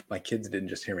hoping my kids didn't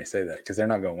just hear me say that because they're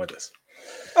not going with us.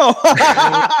 Oh,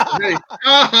 hey,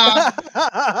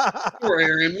 poor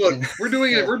Aaron. Look, we're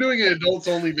doing it. We're doing an adults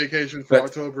only vacation for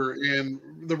October, and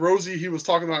the Rosie he was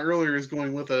talking about earlier is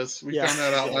going with us. We found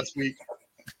that out last week,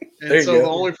 and so the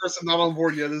only person not on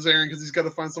board yet is Aaron because he's got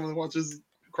to find someone that watches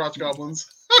Crotch Goblins.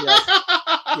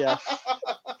 Yeah.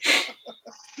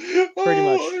 Pretty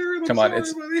much. Aaron, come on,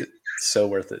 it's so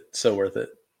worth it. So worth it.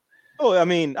 Oh, I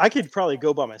mean, I could probably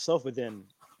go by myself, but then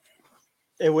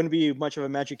it wouldn't be much of a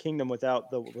Magic Kingdom without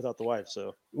the wife.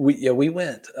 So we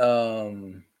went.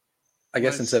 I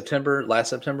guess in last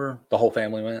September, the whole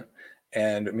family went,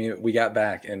 and we got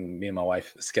back, and me and my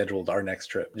wife scheduled our next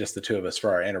trip, just the two of us,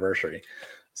 for our anniversary.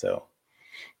 So,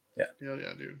 yeah,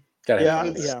 dude.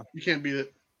 You can't beat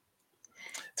it.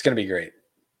 It's gonna be great.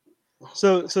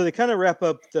 So to kind of wrap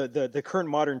up the current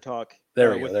modern talk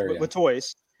with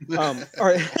toys.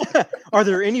 Are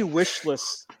there any wish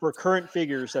lists for current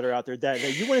figures that are out there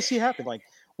that you want to see happen? Like,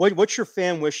 what's your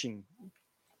fan wishing?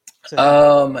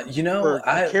 A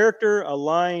character, a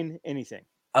line, anything.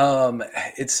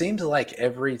 It seems like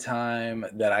every time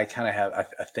that I kind of have,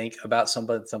 I think about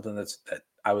something that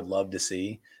I would love to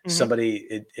see.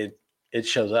 Somebody, it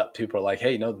shows up. People are like,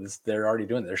 hey, they're already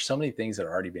doing it. There's so many things that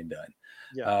are already being done.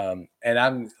 Yeah. And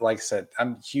I'm, like I said,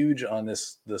 I'm huge on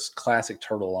this classic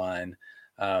turtle line.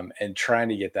 And trying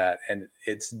to get that, and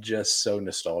it's just so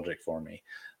nostalgic for me.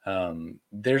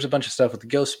 There's a bunch of stuff with the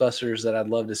Ghostbusters that I'd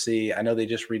love to see. I know they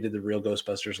just redid the Real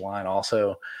Ghostbusters line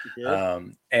also.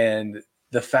 And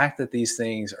the fact that these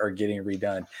things are getting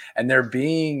redone and they're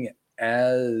being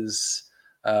as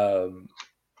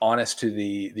honest to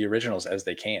the originals as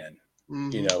they can.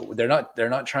 They're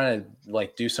not trying to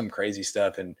like do some crazy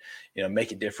stuff and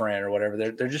make it different or whatever.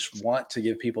 They just want to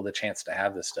give people the chance to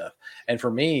have this stuff. And for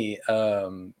me,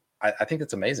 I think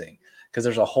that's amazing because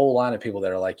there's a whole line of people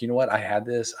that are like, you know what, I had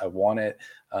this, I want it.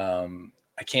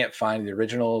 I can't find the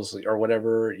originals or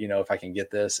whatever. If I can get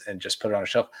this and just put it on a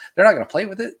shelf, they're not going to play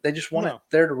with it. They just want it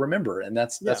there to remember, and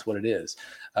that's what it is.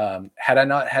 Had I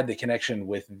not had the connection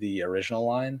with the original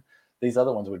line, these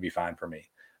other ones would be fine for me.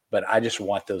 But I just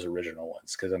want those original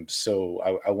ones because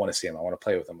I want to see them. I want to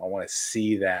play with them. I want to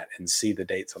see that and see the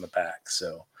dates on the back.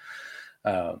 So,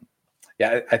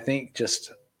 I think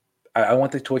I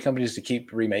want the toy companies to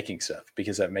keep remaking stuff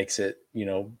because that makes it,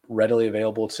 readily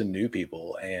available to new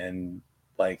people. And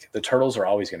like the Turtles are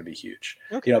always going to be huge.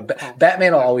 Okay.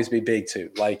 Batman will always be big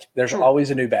too. Like there's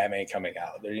always a new Batman coming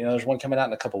out there. There's one coming out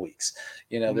in a couple weeks.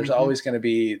 There's always going to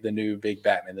be the new big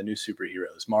Batman, the new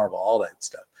superheroes, Marvel, all that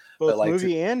stuff. Both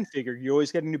movie and figure, you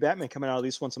always get a new Batman coming out at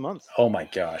least once a month. Oh my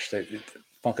gosh,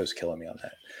 Funko's killing me on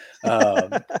that.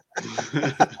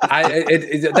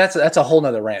 That's a whole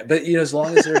nother rant. But as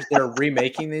long as they're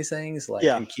remaking these things,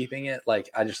 and keeping it,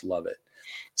 I just love it.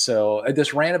 So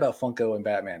this rant about Funko and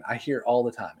Batman, I hear all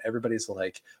the time. Everybody's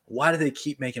like, "Why do they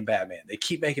keep making Batman? They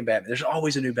keep making Batman. There's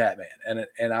always a new Batman."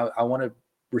 And I want to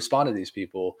respond to these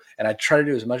people, and I try to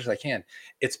do as much as I can.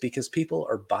 It's because people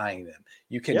are buying them.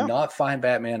 You cannot find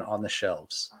Batman on the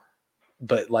shelves,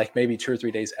 but maybe 2 or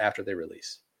 3 days after they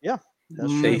release. Yeah,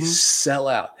 they sell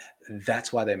out.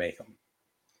 That's why they make them.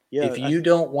 Yeah, if you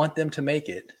don't want them to make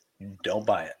it, don't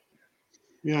buy it.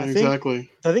 Yeah,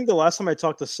 exactly. I think the last time I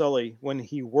talked to Sully when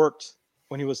he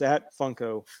was at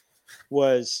Funko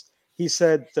was he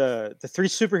said the top three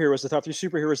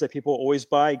superheroes that people always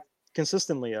buy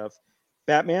consistently of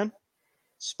Batman,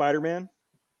 Spider-Man,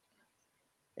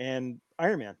 and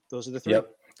Iron Man. Those are the three. Yep,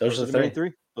 those are the main three.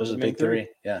 three. Those are the main big three.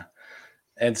 Yeah.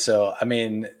 And so, I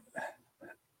mean,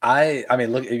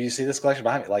 look, if you see this collection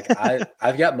behind me, like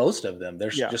I've got most of them.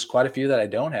 There's just quite a few that I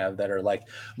don't have that are like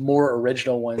more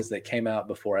original ones that came out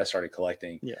before I started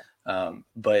collecting. Yeah.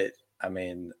 But I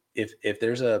mean, if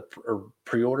there's a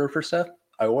pre-order for stuff,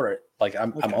 I order it. Like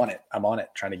I'm on it. I'm on it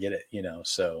trying to get it,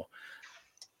 So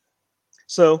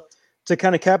to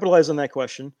kind of capitalize on that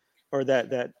question or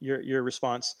that your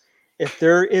response, if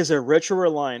there is a retro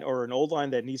line or an old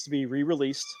line that needs to be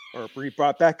re-released or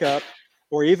brought back up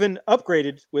or even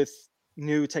upgraded with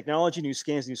new technology, new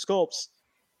scans, new sculpts,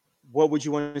 what would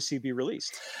you want to see be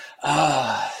released?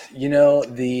 I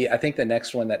think the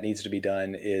next one that needs to be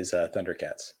done is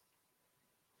Thundercats.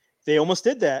 They almost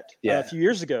did that a few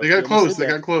years ago. They got close. Yeah.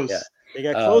 They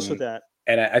got close with that.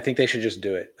 And I think they should just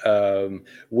do it.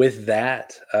 With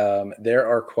that, there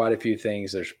are quite a few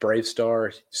things. There's Brave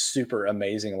Star, super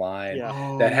amazing line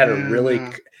that had a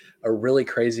really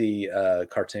crazy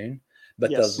cartoon, but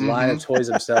the line of toys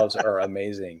themselves are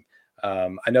amazing.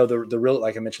 I know the real,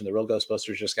 like I mentioned, the real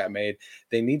Ghostbusters just got made.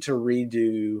 They need to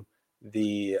redo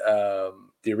the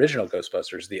original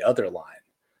Ghostbusters, the other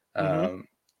line.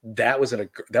 That was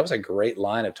a great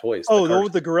line of toys.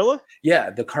 The gorilla? Yeah,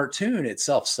 the cartoon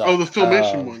itself sucked. Oh, the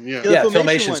Filmation one. Yeah,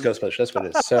 Filmation's Ghostbusters. That's what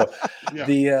it is. So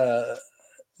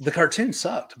the cartoon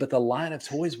sucked, but the line of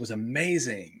toys was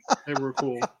amazing. They were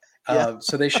cool.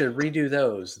 So they should redo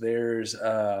those. There's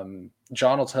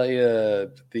John will tell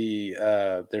you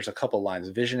there's a couple lines,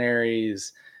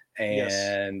 Visionaries,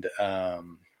 and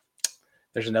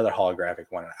there's another holographic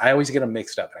one. I always get them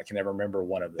mixed up, and I can never remember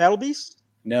one of them. Battle Beast?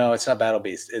 No, it's not Battle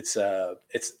Beast. It's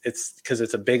because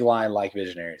it's a big line like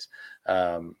Visionaries.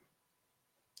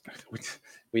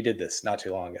 We did this not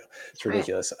too long ago. It's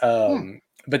ridiculous.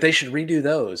 But they should redo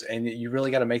those, and you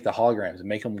really got to make the holograms and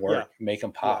make them work, make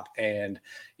them pop. And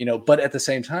but at the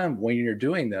same time, when you're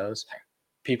doing those,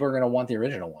 people are going to want the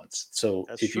original ones. So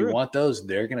if you want those,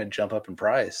 they're going to jump up in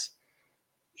price.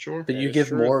 Sure. But you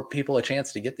give more people a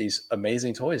chance to get these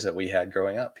amazing toys that we had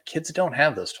growing up. Kids don't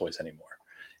have those toys anymore.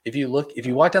 If you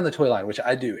walk down the toy line, which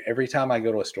I do every time I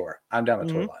go to a store, I'm down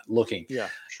the toy line looking. Yeah,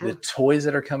 the toys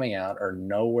that are coming out are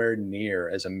nowhere near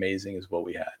as amazing as what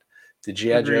we had. The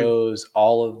G.I. Joes,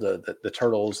 all of the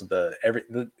turtles,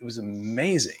 it was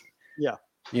amazing. Yeah.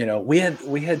 We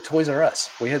had Toys R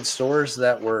Us. We had stores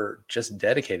that were just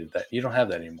dedicated to that. You don't have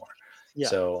that anymore. Yeah.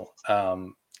 So I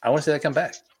want to see that come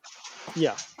back.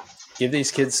 Yeah. Give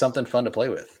these kids something fun to play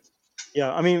with.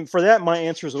 Yeah. I mean, for that, my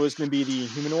answer is always going to be the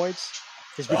humanoids.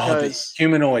 The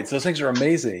humanoids, those things are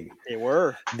amazing. They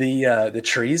were the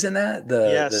trees in that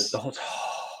the whole.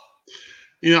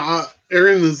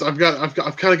 Aaron is. I've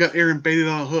kind of got Aaron baited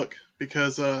on a hook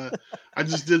because I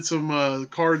just did some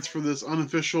cards for this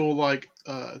unofficial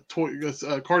toy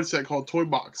card set called Toy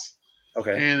Box.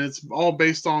 Okay, and it's all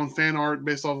based on fan art,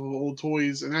 based off of old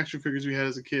toys and action figures we had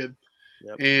as a kid.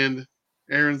 Yep. And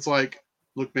Aaron's like,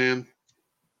 "Look, man.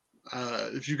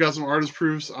 If you got some artist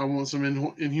proofs, I want some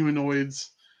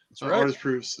Inhumanoids artist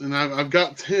proofs, and I've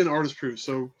got 10 artist proofs.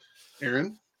 So,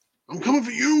 Aaron, I'm coming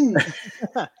for you."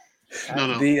 No.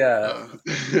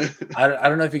 I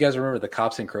don't know if you guys remember the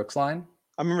Cops and Crooks line.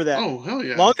 I remember that. Oh, hell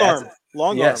yeah! Long arm.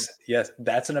 Yes,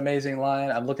 that's an amazing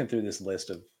line. I'm looking through this list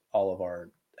of all of our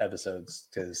episodes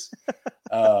because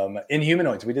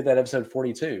Inhumanoids, we did that episode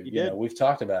 42. We've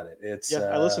talked about it.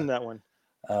 I listened to that one.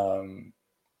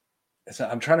 So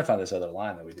I'm trying to find this other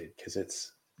line that we did because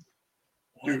it's.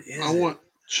 I want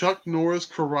Chuck Norris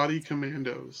Karate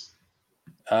Commandos.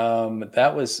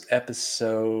 That was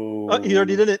episode. Oh, you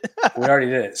already did it. We already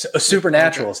did it. So,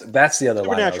 Supernaturals. Okay. That's the other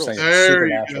line. I was thinking. There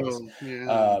Supernaturals. You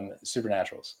go. Yeah.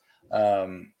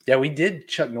 Supernaturals. We did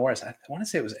Chuck Norris. I want to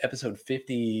say it was episode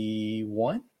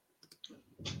 51.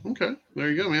 Okay, there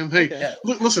you go, man. Hey,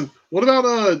 listen. What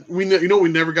about we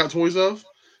never got toys of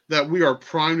that we are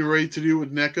primed and ready to do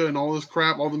with NECA and all this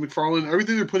crap, all the McFarlane,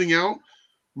 everything they're putting out.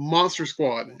 Monster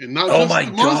Squad, and not just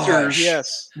the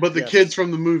monsters, but the kids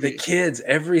from the movie. The kids,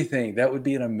 everything. That would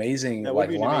be an amazing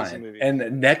line, and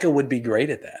NECA would be great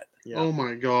at that. Yeah. Oh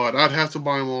my god, I'd have to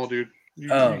buy them all, dude. You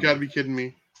got to be kidding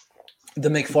me. The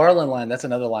McFarlane line, that's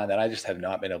another line that I just have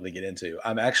not been able to get into.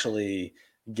 I'm actually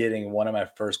getting one of my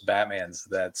first Batmans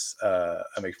that's a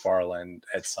McFarlane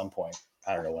at some point.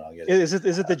 I don't know when I'll get it. Is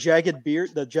it the jagged beard,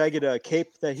 the jagged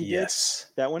cape that he did? Yes.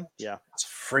 That one? Yeah. It's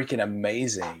freaking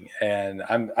amazing. And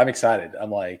I'm excited. I'm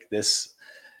like, this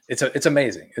It's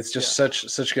amazing. It's just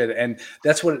such good. And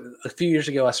that's what a few years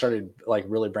ago I started like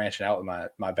really branching out with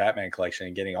my Batman collection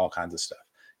and getting all kinds of stuff.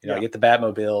 I get the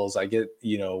Batmobiles. I get,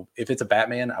 if it's a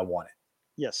Batman, I want it.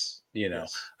 Yes.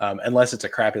 Unless it's a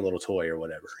crappy little toy or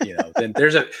whatever, then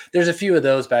there's a few of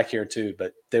those back here too,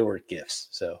 but they were gifts.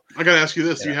 So I got to ask you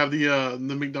this. Do you have the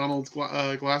McDonald's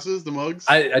glasses, the mugs?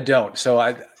 I don't. So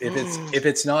if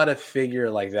it's not a figure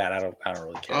like that, I don't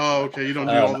really care. Oh, okay. You don't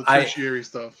do all the tertiary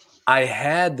stuff. I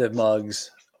had the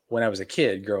mugs when I was a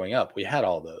kid growing up. We had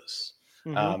all those.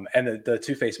 And the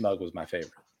Two-Face mug was my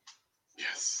favorite.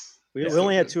 Yes. We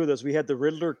only had two of those. We had the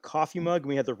Riddler coffee mug, and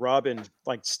we had the Robin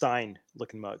like Stein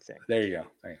looking mug thing. There you go.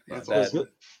 Those are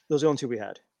the only two we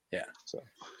had. Yeah. So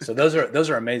those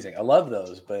are amazing. I love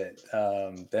those, but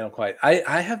they don't quite.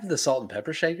 I have the salt and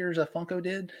pepper shakers that Funko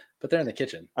did, but they're in the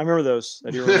kitchen. I remember those.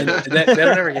 I do remember those. they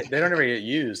don't ever get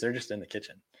used. They're just in the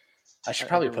kitchen. I should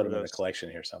probably put them in the collection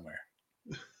here somewhere.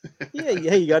 Yeah,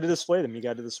 you got to display them. To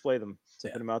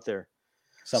put them out there.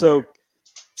 Somewhere. So,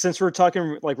 since we're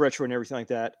talking like retro and everything like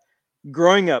that,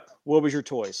 growing up, what was your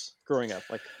toys growing up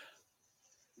like?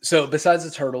 So besides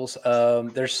the Turtles,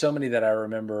 there's so many that I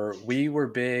remember. We were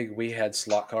big. We had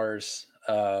slot cars,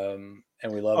 and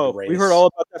we loved to race. We heard all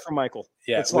about that from Michael.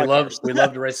 Yeah, we loved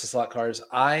to race the slot cars.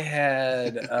 I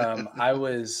had, I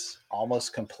was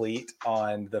almost complete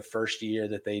on the first year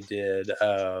that they did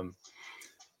the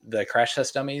crash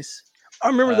test dummies. I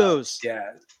remember those.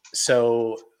 Yeah.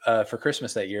 So for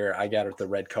Christmas that year, I got the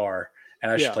red car,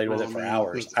 and I just played with it for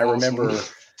hours. I remember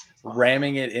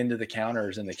ramming it into the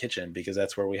counters in the kitchen because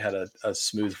that's where we had a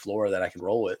smooth floor that I could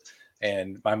roll with.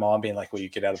 And my mom being like, "Will you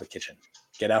get out of the kitchen?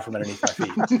 Get out from underneath my feet."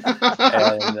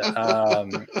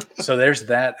 And so there's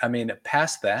that. I mean,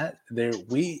 past that,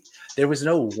 there was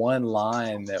no one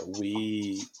line that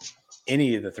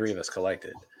any of the three of us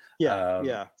collected.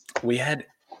 We had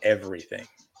everything.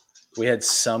 We had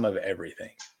some of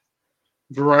everything.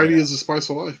 Variety is the spice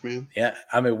of life, man. Yeah,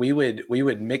 I mean, we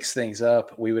would mix things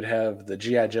up. We would have the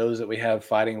G.I. Joes that we have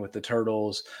fighting with the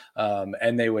Turtles,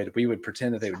 and we would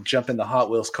pretend that they would jump in the Hot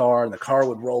Wheels car, and the car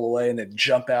would roll away, and they'd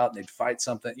jump out and they'd fight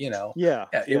something. It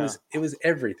was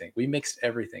everything. We mixed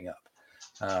everything up,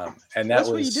 and that's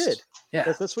what you did.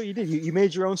 Yeah, that's what you did. You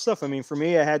made your own stuff. I mean, for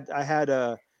me, I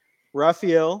had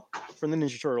Raphael from the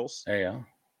Ninja Turtles. There you go.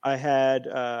 I had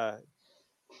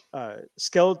Battle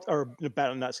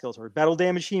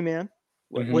Damage He-Man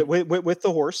with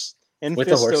the horse and with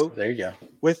Fisto. The horse. There you go.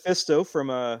 With Fisto from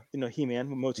He-Man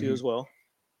with Motu as well.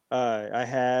 I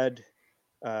had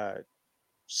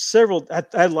several. I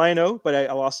had Lino, but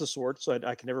I lost the sword, so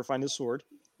I can never find the sword.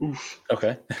 Oof.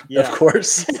 Okay. Yeah. Of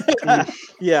course.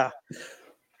 Yeah.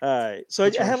 So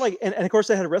I had and of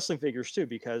course I had wrestling figures too,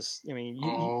 because I mean,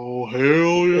 hell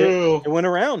yeah, it went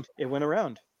around. It went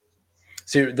around.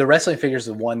 So the wrestling figures is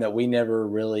the one that we never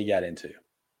really got into.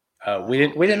 We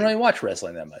didn't really watch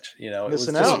wrestling that much.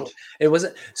 It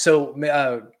wasn't.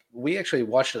 So we actually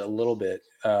watched it a little bit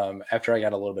after I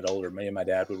got a little bit older. Me and my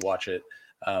dad would watch it,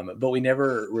 but we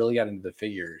never really got into the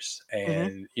figures.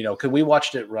 And because we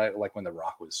watched it right like when The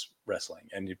Rock was wrestling,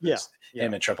 and it was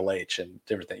him and Triple H and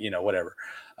different things, whatever.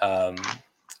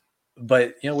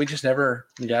 But we just never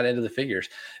got into the figures.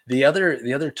 The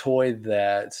other toy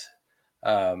that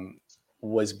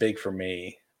was big for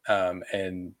me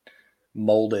and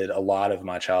molded a lot of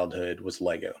my childhood was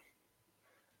Lego.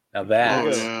 Now that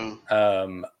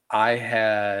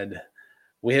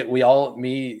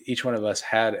each one of us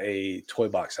had a toy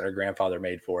box that our grandfather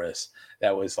made for us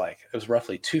that was it was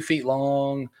roughly 2 feet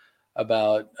long,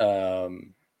 about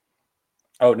maybe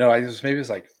it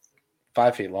was like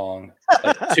 5 feet long,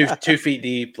 like 2 feet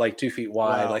deep, like 2 feet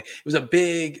wide. Wow. It was a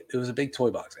big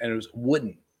toy box, and it was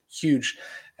wooden, huge.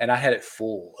 And I had it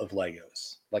full of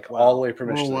Legos, all the way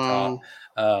pretty much to the top.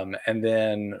 And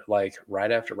then right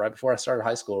before I started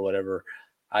high school or whatever,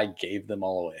 I gave them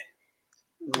all away.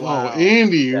 Wow,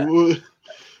 Andy. Yeah,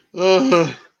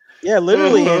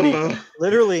 literally, Andy.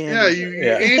 Literally, Andy.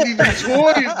 Andy, the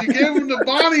toys. You gave him the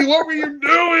body. What were you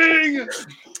doing?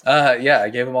 I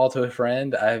gave them all to a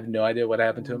friend. I have no idea what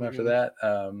happened to them after that.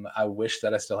 I wish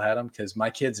that I still had them, because my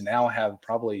kids now have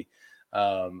probably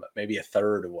maybe a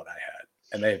third of what I had.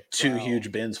 And they have 2 huge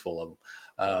bins full of them.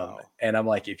 And I'm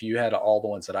like, if you had all the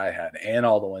ones that I had and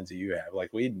all the ones that you have,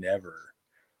 we'd never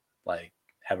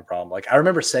have a problem. I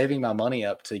remember saving my money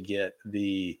up to get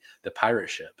the pirate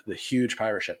ship, the huge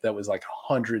pirate ship that was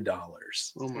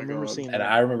 $100. Oh my God. And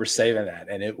I remember saving that,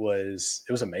 and it was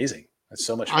amazing. It's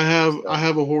so much fun. I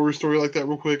have a horror story like that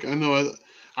real quick. I know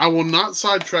I will not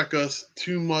sidetrack us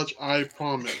too much, I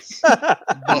promise.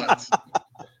 But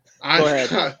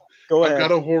Go Go I've ahead.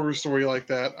 got a horror story like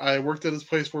that. I worked at this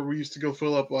place where we used to go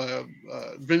fill up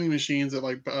vending machines at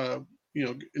like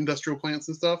industrial plants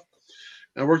and stuff.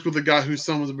 And I worked with a guy whose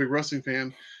son was a big wrestling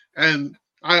fan, and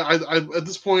I at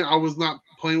this point I was not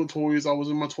playing with toys. I was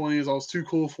in my 20s. I was too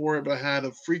cool for it, but I had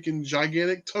a freaking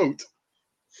gigantic tote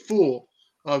full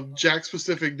of Jack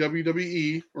specific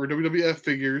WWE or WWF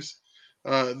figures,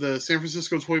 the San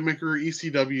Francisco Toy Maker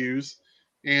ECWs,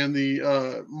 and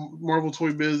the Marvel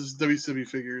Toy Biz WCW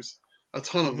figures. A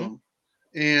ton of them.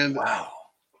 And Wow.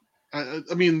 I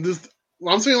mean, this.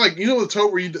 I'm saying, like, the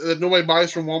tote where that nobody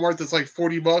buys from Walmart that's like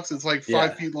 $40. It's like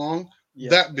 5 feet long. Yeah.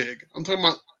 That big. I'm talking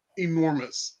about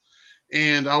enormous.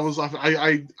 And I don't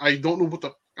know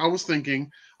what I was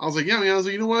thinking. I was like, yeah, man. I was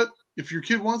like, you know what? If your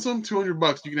kid wants them,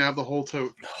 $200, you can have the whole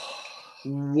tote.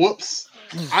 Whoops.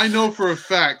 I know for a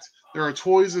fact there are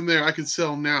toys in there I could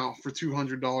sell now for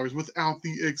 $200 without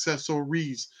the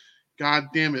accessories. God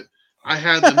damn it. I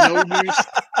had the no noose.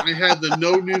 I had the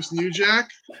no noose New Jack.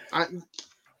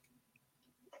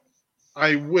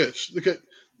 I wish. Look at.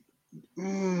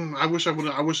 I wish I would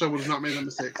have not made that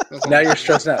mistake. That's all Now I'm you're saying.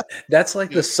 stressed out. That's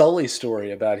like the Sully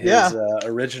story about his Yeah.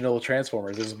 Original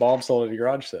Transformers. His mom sold at a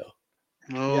garage sale.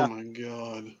 Oh Yeah. my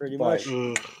god. Pretty Like, much.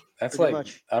 Ugh. That's Pretty like,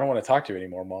 much. I don't want to talk to you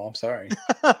anymore, Mom. Sorry.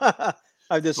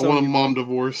 I disown I want a you, mom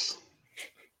divorce.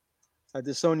 I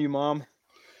disown you, Mom.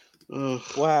 Ugh.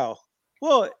 Wow.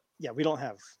 Well, yeah, we don't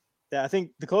have that. I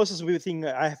think the closest thing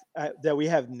that we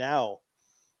have now,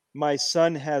 my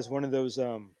son has one of those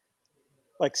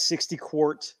like 60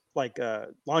 quart like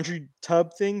laundry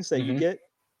tub things that you Mhm. get,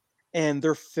 and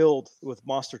they're filled with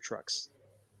monster trucks.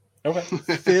 Okay.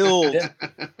 Filled Yeah.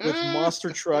 with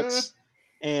monster trucks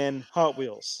and Hot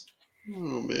Wheels.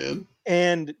 Oh man.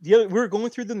 And we were going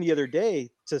through them the other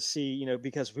day to see,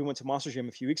 because we went to Monster Jam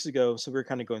a few weeks ago, so we were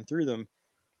kind of going through them.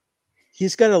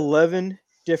 He's got 11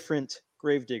 different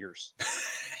Gravediggers.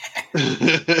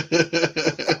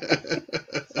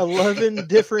 11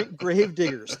 different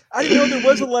Gravediggers. I didn't know there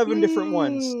was 11 different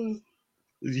ones.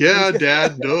 Yeah,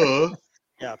 Dad. Duh.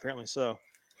 Yeah, apparently so.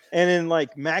 And then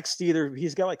like Max D,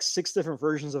 he's got like 6 different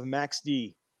versions of Max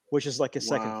D, which is like his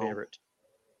second Wow. favorite.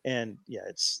 And yeah,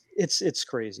 it's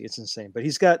crazy. It's insane. But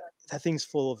he's got that thing's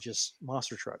full of just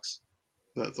monster trucks.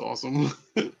 That's awesome.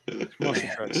 Monster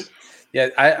Man. trucks. Yeah,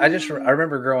 I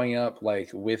remember growing up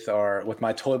like with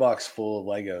my toy box full of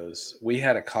Legos. We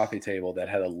had a coffee table that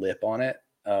had a lip on it,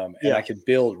 and Yeah. I could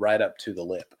build right up to the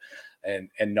lip, and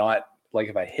not like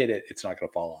if I hit it, it's not going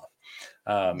to fall off.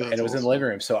 And That's it was in the awesome. living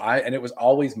room, and it was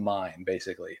always mine.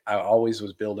 Basically, I always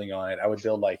was building on it. I would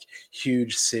build like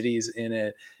huge cities in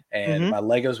it. And Mhm. my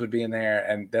Legos would be in there,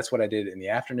 and that's what I did in the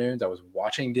afternoons. I was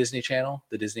watching Disney Channel,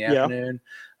 the Disney Yeah. Afternoon.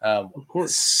 Of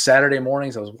course. Saturday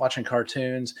mornings, I was watching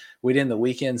cartoons. We'd end the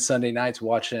weekend, Sunday nights,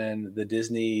 watching the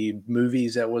Disney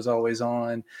movies that was always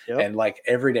on. Yep. And like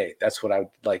every day, that's what I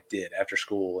did after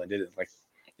school, and did it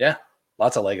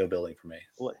lots of Lego building for me.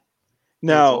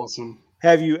 Now, That's awesome.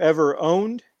 have you ever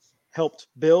owned, helped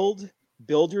build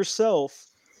yourself,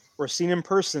 or seen in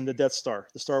person the Death Star,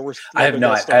 the Star Wars? I have Lego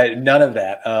Death not. Star? None of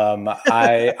that.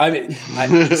 I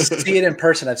see it in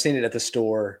person. I've seen it at the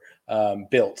store,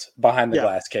 built behind the Yeah.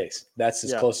 glass case. That's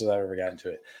as Yeah. close as I've ever gotten to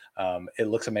it. It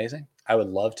looks amazing. I would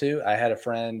love to. I had a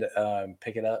friend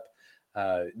pick it up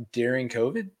during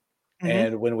COVID, Mhm.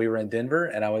 and when we were in Denver,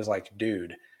 and I was like,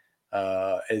 dude,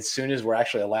 as soon as we're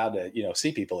actually allowed to,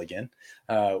 see people again,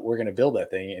 we're going to build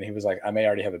that thing. And he was like, I may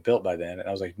already have it built by then. And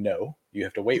I was like, no, you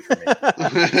have to wait for me.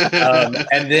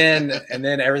 And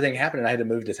then everything happened, and I had to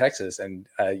move to Texas, and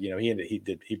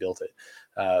he built it.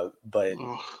 But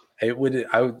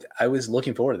Oh, I was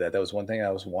looking forward to that. That was one thing I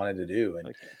was wanted to do, and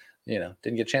Okay.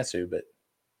 didn't get a chance to, but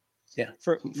now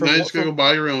you just gotta go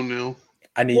buy your own now.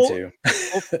 I need Well, to. well,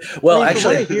 Well, from what I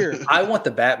actually, hear- I want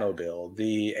the Batmobile,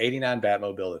 the '89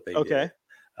 Batmobile that they Okay.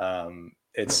 did.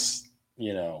 It's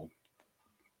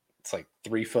it's like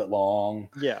 3 foot long.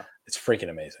 Yeah. It's freaking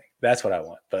amazing. That's what I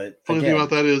want. But Funny again, thing about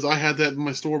that is I had that in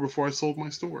my store before I sold my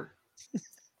store.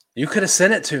 you could have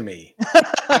sent it to me.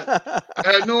 I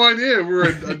had no idea. We were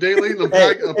a day late in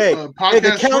Hey, the Hey, the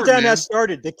podcast. short, countdown man. has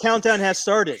started. The countdown has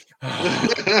started.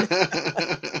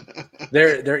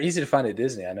 They're easy to find at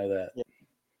Disney. I know that.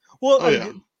 Well, Oh,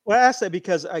 yeah. Well, I asked that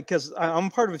because I'm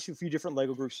part of a few different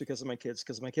Lego groups because of my kids.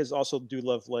 Because my kids also do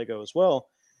love Lego as well,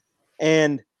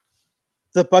 and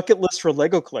the bucket list for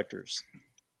Lego collectors,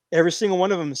 every single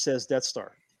one of them says Death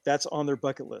Star. That's on their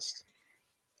bucket list,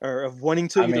 or of wanting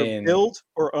to either build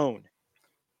or own.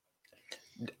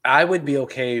 I would be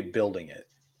okay building it.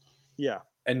 Yeah.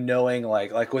 And knowing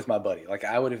like with my buddy, like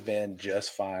I would have been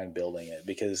just fine building it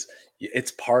because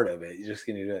it's part of it. You're just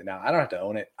going to do it. Now I don't have to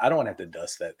own it. I don't want to have to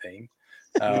dust that thing.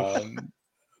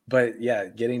 But yeah,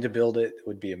 getting to build it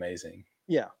would be amazing.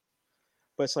 Yeah.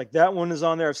 But it's like that one is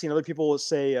on there. I've seen other people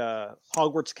say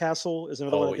Hogwarts Castle is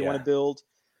another one Oh, that they want yeah. to build.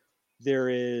 There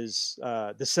is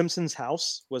the Simpsons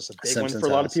house was a big one Simpsons for a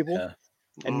lot of house, people. yeah.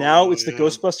 And now it's the yeah.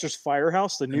 Ghostbusters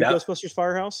Firehouse, the new That- Ghostbusters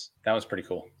Firehouse. That was pretty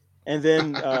cool. And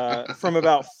then from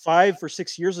about 5 or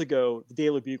 6 years ago, the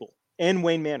Daily Bugle and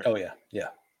Wayne Manor. Oh yeah, yeah.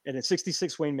 And in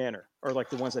 66 Wayne Manor are like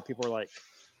the ones that people are like,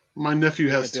 My nephew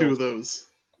has build. 2 of those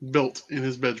built in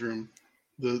his bedroom.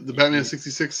 The Batman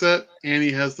 66 set, and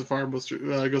he has the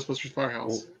Ghostbusters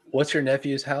Firehouse. What's your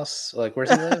nephew's house? Like,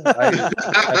 where's he live?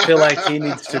 I feel like he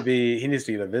needs to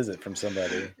get a visit from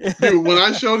somebody. Dude, when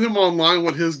I showed him online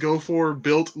what his Go For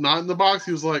built, not in the box,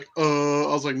 he was like, I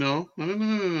was like, no.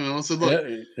 I said, look,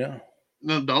 Yeah.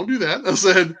 no, don't do that. I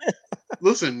said,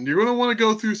 listen, you're going to want to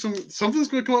go through something's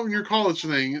going to come up in your college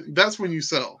thing. That's when you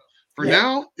sell. For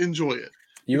now, enjoy it.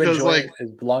 You Because, enjoy like,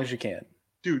 it as long as you can.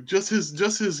 Dude, just his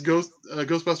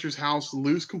Ghostbusters house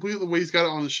loose completely the way he's got it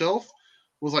on the shelf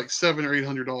was like $700 or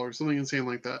 $800, something insane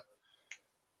like that.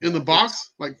 In the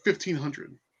box, like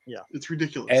 $1,500. Yeah, it's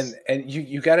ridiculous. And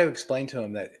you got to explain to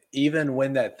him that even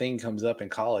when that thing comes up in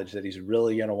college that he's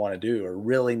really going to want to do or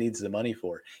really needs the money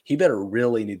for, he better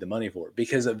really need the money for it,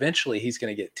 because eventually he's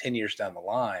going to get 10 years down the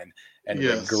line and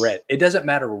regret. It doesn't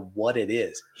matter what it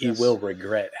is; he will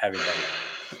regret having done that.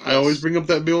 I always bring up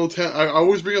that big old I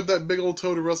always bring up that big old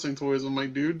tote of wrestling toys. I'm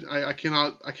like, dude, I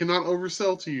cannot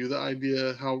oversell to you the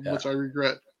idea how much I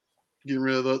regret getting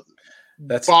rid of the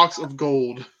box of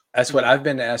gold. That's what I've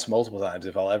been asked multiple times,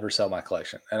 if I'll ever sell my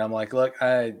collection, and I'm like, look,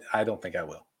 I don't think I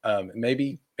will.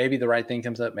 Maybe the right thing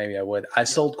comes up, maybe I would. I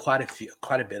sold quite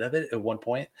a bit of it at one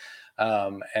point,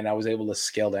 and I was able to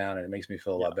scale down, and it makes me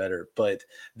feel a lot better. But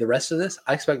the rest of this,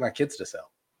 I expect my kids to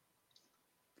sell.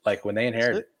 Like when they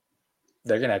inherit it,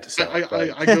 they're gonna have to sell.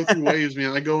 I go through waves,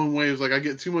 man. I go in waves. Like I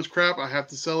get too much crap, I have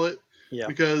to sell it. Yeah.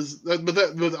 Because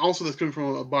but also that's coming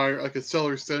from a buyer, like a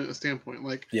seller standpoint.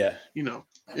 Like, you know,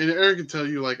 and Eric can tell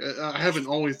you, like, I haven't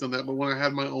always done that, but when I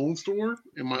had my own store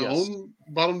and my own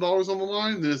bottom dollars on the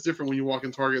line, then it's different when you walk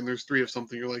in Target and there's 3 of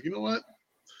something. You're like, you know what?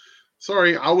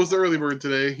 Sorry, I was the early bird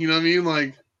today. You know what I mean?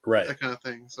 Like, that kind of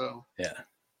thing. So yeah.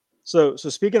 So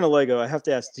speaking of Lego, I have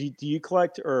to ask: Do you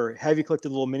collect, or have you collected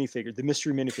little minifigures, the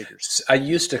mystery minifigures? I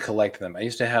used to collect them. I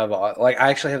used to have I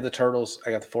actually have the turtles. I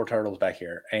got the 4 turtles back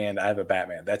here, and I have a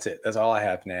Batman. That's it. That's all I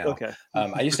have now. Okay.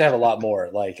 I used to have a lot more.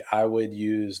 Like I would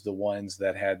use the ones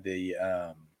that had the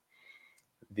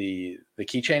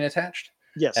keychain attached.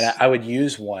 Yes. And I would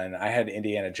use one. I had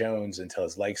Indiana Jones until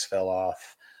his legs fell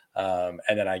off, and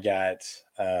then I got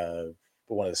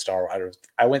one of the Star Wars.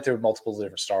 I went through multiple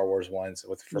different Star Wars ones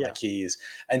for my keys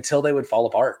until they would fall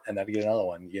apart, and then I'd get another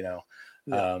one. You know,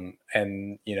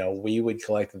 and you know, we would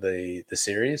collect the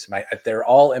series. They're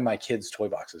all in my kids' toy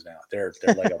boxes now. They're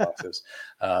Lego boxes.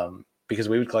 Because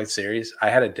we would collect series. I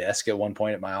had a desk at one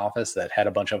point at my office that had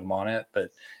a bunch of them on it,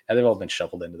 but they've all been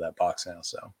shuffled into that box now.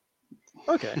 So,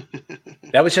 okay,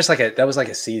 that was just like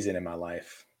a season in my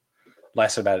life.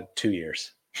 Lasted about 2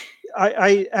 years.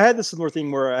 I had the similar thing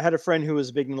where I had a friend who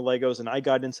was big into Legos, and I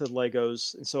got into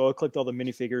Legos, and so I clicked all the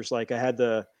minifigures. Like I had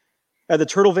the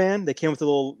turtle van that came with the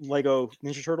little Lego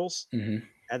Ninja Turtles. Mm-hmm.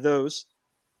 I had those.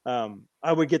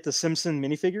 I would get the Simpson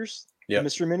minifigures, the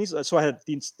mystery minis. So I had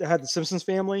the Simpsons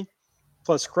family,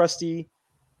 plus Krusty,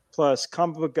 plus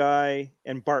Comic Book Guy,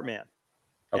 and Bartman.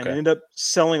 And I ended up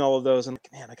selling all of those. And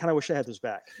man, I kind of wish I had those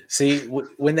back. See,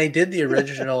 when they did the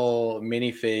original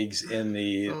minifigs in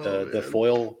the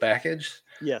foil package,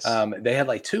 they had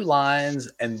like 2 lines,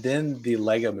 and then the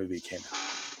Lego movie came out.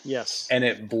 Yes, and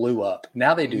it blew up.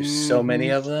 Now they do so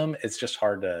many of them; it's just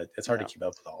hard to keep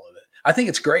up with all of it. I think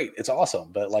it's great, it's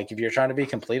awesome, but like if you're trying to be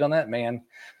complete on that, man,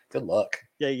 good luck.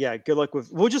 Yeah, good luck with.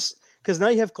 We'll just because now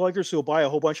you have collectors who will buy a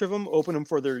whole bunch of them, open them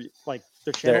for their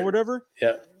channel or whatever.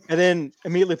 Yeah. And then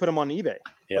immediately put them on eBay.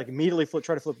 Yep. Like immediately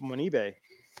try to flip them on eBay.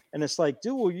 And it's like,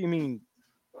 dude, well, you mean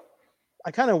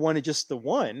I kind of wanted just the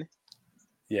one.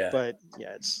 Yeah. But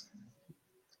yeah, it's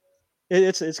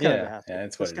kind of a hassle. Yeah,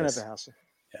 it's kind of a hassle.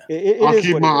 Yeah. I'll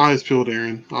keep my eyes peeled,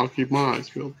 Aaron. I'll keep my eyes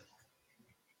peeled.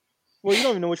 Well, you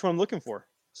don't even know which one I'm looking for.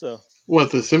 So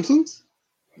what, the Simpsons?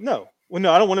 No. Well,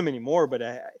 no, I don't want them anymore, but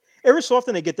every so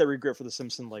often I get that regret for the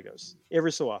Simpson Legos.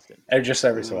 Every so often. Every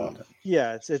so often.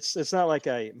 Yeah, it's not like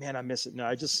I miss it.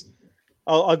 No,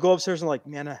 I'll go upstairs and like,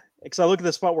 man, because I look at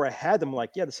the spot where I had them,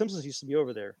 like, yeah, the Simpsons used to be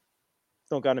over there.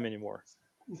 Don't got them anymore.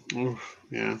 Oof,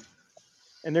 yeah.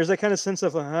 And there's that kind of sense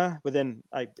of but then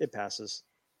it passes.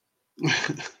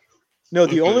 No,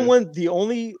 the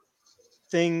only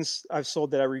things I've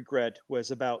sold that I regret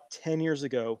was about 10 years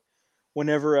ago,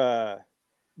 whenever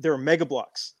there were Mega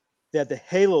Bloks. they had the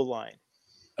Halo line,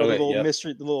 the Okay, little yep.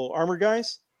 mystery, the little armor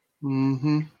guys.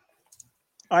 Mm-hmm.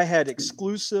 I had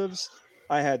exclusives.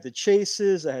 I had the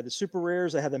chases. I had the super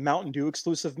rares. I had the Mountain Dew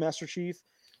exclusive Master Chief.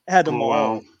 I had them Oh,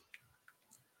 all, wow.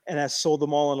 and I sold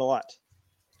them all in a lot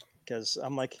because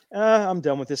I'm like, I'm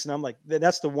done with this, and I'm like,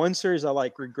 that's the one series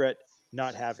I regret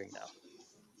not having now.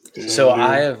 Damn, So dude.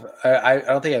 I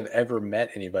don't think I've ever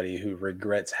met anybody who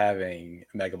regrets having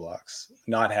Mega Bloks,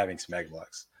 not having some Mega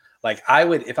Bloks. Like I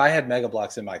would, if I had Mega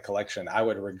Bloks in my collection, I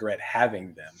would regret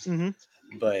having them. Mm-hmm.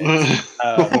 But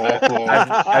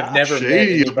I've never met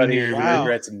Shady up in anybody here, who man.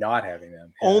 regrets not having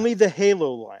them. Yeah. Only the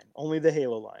Halo line. Only the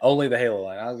Halo line. Only the Halo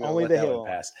line. I'll Only let the that Halo one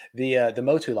line. pass. The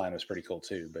Motu line was pretty cool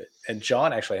too. And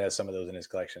John actually has some of those in his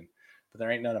collection, but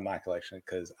there ain't none in my collection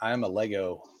because I'm a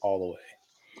Lego all the way.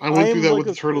 I went I through am that with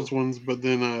the Lego Turtles too. ones, but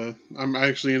then I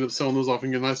actually ended up selling those off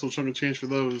and get a nice little chunk of change for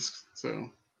those. So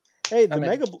Hey, I the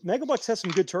mean- Mega Bloks has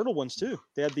some good turtle ones too.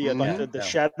 They had the Mhm. the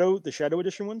Yeah. shadow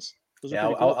edition ones. Those Yeah,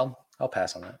 are pretty cool. I'll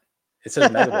pass on that. It says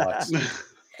Mega Bloks.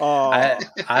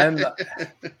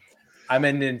 I'm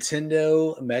a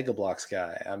Nintendo Mega Bloks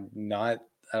guy. I'm not.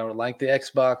 I don't like the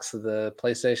Xbox, the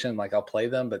PlayStation. Like I'll play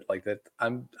them, but like that,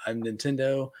 I'm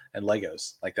Nintendo and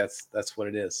Legos. Like that's what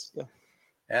it is. Yeah.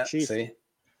 Yeah. Chief. See,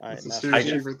 All right, that's a Master serious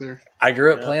Chief. shit right there. I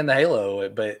grew up Yeah. playing the Halo,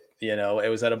 but it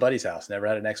was at a buddy's house. Never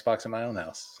had an Xbox in my own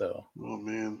house, so Oh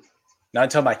man. not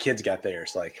until my kids got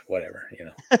theirs. Like whatever.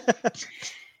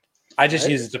 I just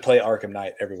Right. use it to play Arkham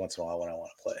Knight every once in a while when I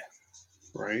want to play.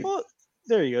 Right. Well,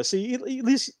 there you go. See, at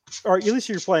least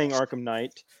you're playing Arkham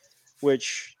Knight,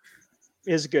 which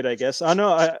is good, I guess. I know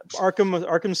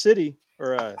Arkham City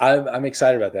or I'm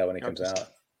excited about that when it comes Arkham out.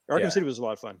 Arkham Yeah. City was a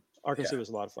lot of fun. Arkham Yeah. City was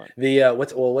a lot of fun. The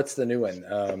what's the new one?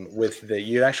 With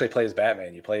you actually play as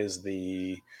Batman. You play as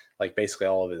basically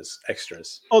all of his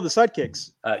extras. Oh, the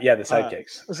sidekicks. Yeah, the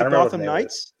sidekicks. Was I it don't remember what Gotham the name of it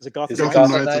Knights? Is it Gotham Is it Knights?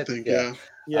 Gotham Gotham Knights, I Knights? think. Yeah.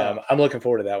 Yeah. Yeah, I'm looking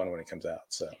forward to that one when it comes out.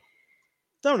 So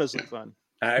that one does look fun.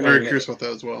 I I'm very mean, curious about that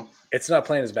as well. it's not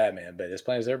playing as Batman, but it's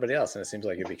playing as everybody else, and it seems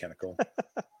like it'd be kind of cool.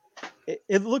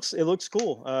 It looks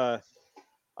cool.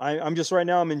 I'm just right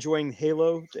now. I'm enjoying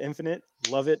Halo the Infinite.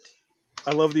 Love it.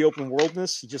 I love the open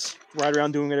worldness. You just ride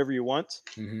around doing whatever you want.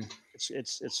 Mm-hmm.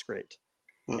 It's great.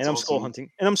 That's And I'm awesome. skull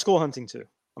hunting. And I'm skull hunting too.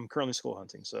 I'm currently skull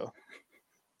hunting, so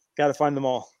got to find them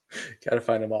all. Got to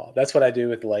find them all. That's what I do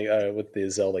with with the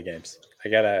Zelda games.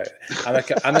 I'm a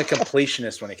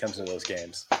completionist when it comes to those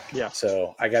games. Yeah.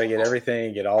 So I got to get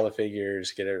everything, get all the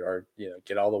figures, get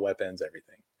all the weapons,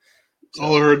 everything. So,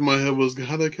 All I heard in my head was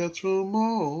 "Gotta catch 'em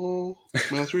all,"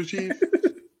 Master Chief.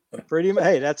 Pretty much.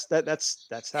 Hey, that's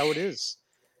how it is.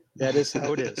 That is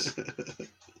how it is.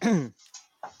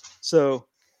 So,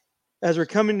 as we're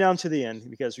coming down to the end,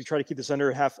 because we try to keep this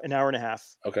under an hour and a half.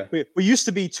 okay. We used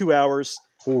to be 2 hours,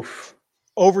 Oof.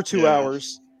 over 2 Yeah.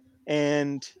 hours,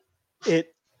 and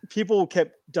people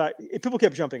kept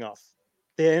jumping off.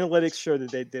 The analytics show that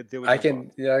they would. I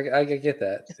jump off. I can get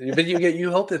that, but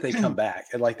you hope that they come back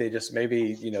and like they just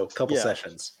maybe a couple Yeah.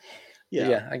 sessions. Yeah.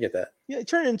 Yeah, I get that. Yeah,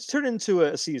 turn into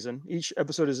a season. Each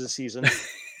episode is a season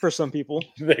for some people.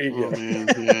 There you Oh go. man,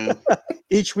 yeah.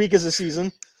 Each week is a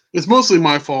season. It's mostly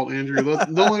my fault, Andrew.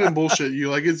 Don't let him bullshit you.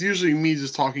 Like it's usually me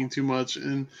just talking too much,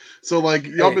 and so like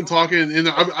y'all Hey. been talking, and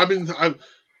I'm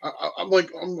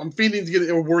feeding to get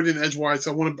a word in edgewise.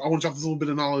 So I want to drop this little bit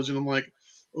of knowledge, and I'm like,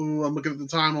 oh, I'm looking at the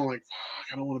time. I'm like,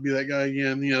 fuck, I don't want to be that guy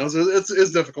again. So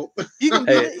it's difficult. You can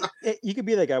be Hey. you can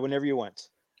be that guy whenever you want.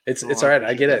 It's Oh, all I right.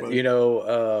 I get appreciate it.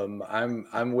 that, buddy.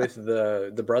 I'm with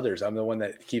the brothers. I'm the one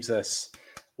that keeps us.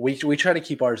 We try to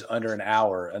keep ours under an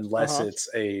hour unless Uh-huh. it's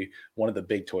one of the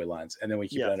big toy lines, and then we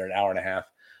keep Yeah. it under an hour and a half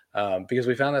because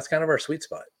we found that's kind of our sweet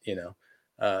spot.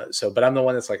 But I'm the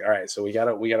one that's like, all right, so we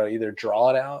gotta either draw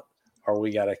it out or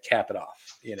we gotta cap it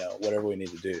off. Whatever we need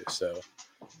to do. So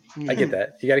I get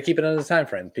that. You got to keep it under the time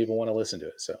frame. People want to listen to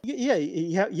it. So Yeah,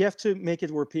 you have to make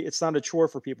it where it's not a chore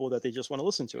for people that they just want to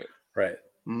listen to it. right.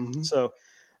 Mhm. So,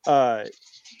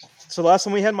 so last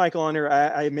time we had Michael on here,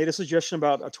 I made a suggestion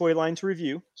about a toy line to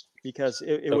review because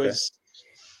it Okay. was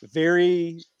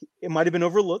it might have been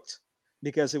overlooked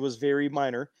because it was very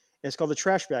minor. It's called the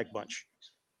Trash Bag Bunch.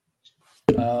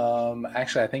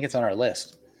 Actually, I think it's on our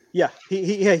list. Yeah,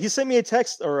 he sent me a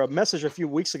text or a message a few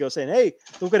weeks ago saying, "Hey,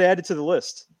 we're going to add it to the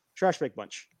list." Trash Bag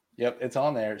Bunch. Yep, it's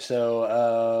on there. So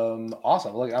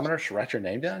awesome. Look, I'm gonna write your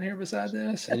name down here beside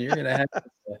this, and you're gonna have to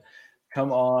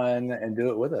come on and do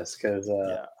it with us because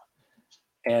Yeah.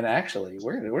 and actually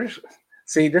we're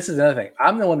see, this is another thing.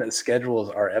 I'm the one that schedules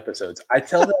our episodes. I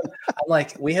tell them, I'm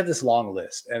like, we have this long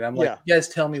list, and I'm like, Yeah. you guys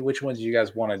tell me which ones you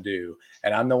guys want to do,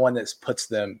 and I'm the one that puts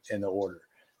them in the order.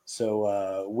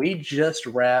 So we just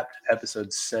wrapped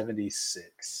episode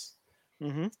 76,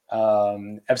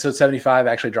 Episode 75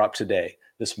 actually dropped today,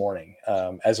 this morning,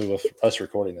 as of us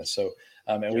recording this. So,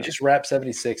 and we just wrapped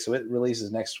 76, so it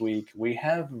releases next week. We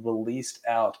have released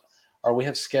out, or we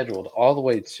have scheduled all the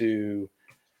way to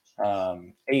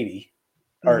 80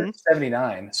 or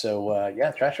 79. So,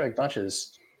 yeah, Trash Bag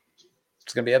Bunches.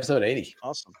 It's going to be episode 80.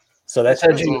 Awesome. So that's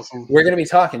awesome. We're going to be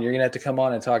talking. You're going to have to come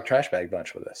on and talk Trash Bag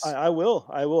Bunch with us. I will.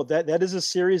 That is a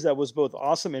series that was both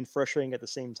awesome and frustrating at the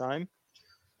same time,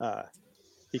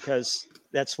 because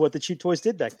that's what the Cheap Toys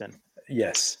did back then.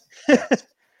 Yes.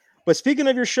 But speaking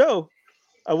of your show,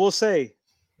 I will say,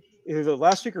 either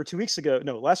last week or 2 weeks ago,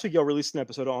 last week y'all released an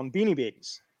episode on Beanie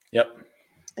Babies. Yep.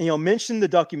 And y'all mentioned the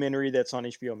documentary that's on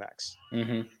HBO Max.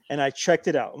 Mm-hmm. And I checked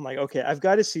it out. I'm like, okay, I've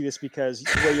got to see this because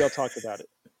the way y'all talked about it.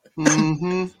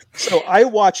 Mm-hmm. So I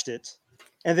watched it,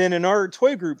 and then in our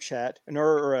toy group chat, in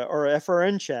our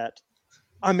FRN chat,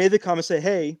 I made the comment, say,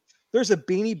 hey, there's a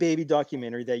Beanie Baby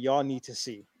documentary that y'all need to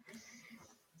see.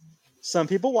 Some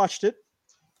people watched it.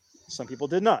 Some people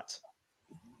did not.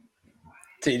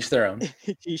 To each their own.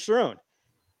 To each their own.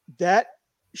 That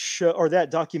show or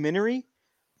that documentary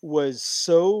was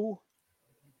so.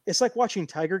 It's like watching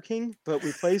Tiger King, but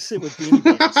replace it with Beanie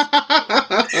Babies.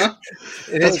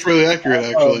 That's really accurate,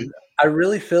 actually. I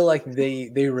really feel like they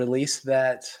released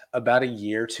that about a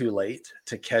year too late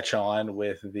to catch on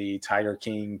with the Tiger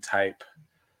King type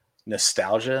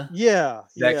nostalgia. Yeah,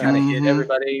 that kind of hit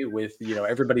everybody with,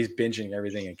 everybody's binging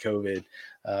everything in COVID.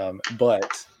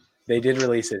 But they did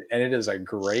release it, and it is a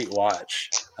great watch.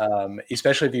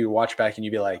 Especially if you watch back and you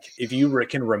be like, if you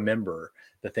can remember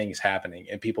the things happening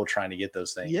and people trying to get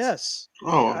those things. Yes.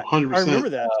 Oh, 100%. I remember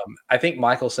that. I think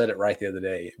Michael said it right the other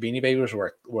day. Beanie Babies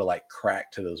were like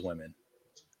crack to those women.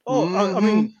 Oh,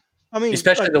 I mean,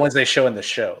 especially the ones they show in the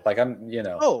show. Like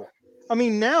Oh,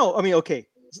 now, okay.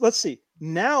 Let's see.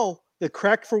 Now the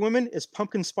crack for women is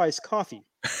pumpkin spice coffee.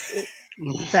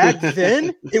 Back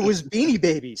then, it was Beanie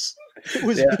Babies. It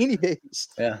was Beanie Babies.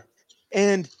 Yeah.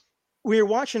 And we were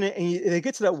watching it, and they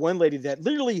get to that one lady that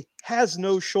literally has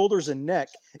no shoulders and neck.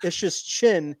 It's just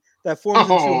chin that forms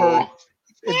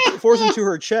into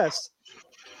her chest.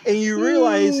 And you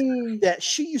realize that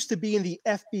she used to be in the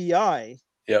FBI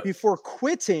before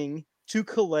quitting to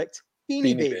collect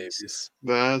Beanie Babies.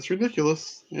 That's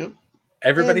ridiculous. Yep.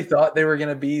 Everybody thought they were going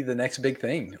to be the next big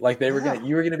thing. Like you were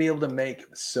going to be able to make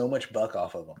so much buck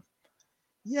off of them.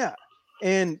 Yeah.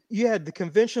 And you had the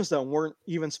conventions that weren't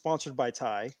even sponsored by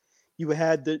Ty. You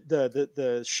had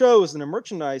the shows and the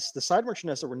merchandise, the side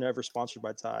merchandise that were never sponsored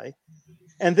by Ty.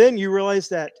 And then you realize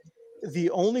that the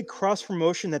only cross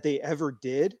promotion that they ever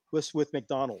did was with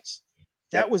McDonald's.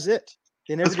 That was it.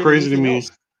 They never did crazy to me. Else.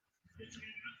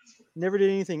 Never did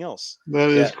anything else. That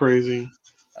is crazy.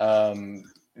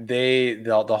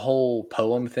 The whole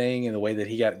poem thing and the way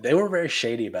that they were very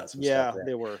shady about some stuff. Yeah,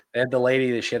 they were. They had the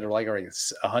lady that she had like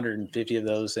 150 of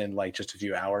those in like just a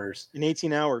few hours. In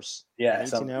 18 hours. Yeah,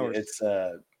 18 hours. It's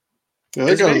that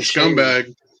guy's a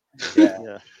scumbag.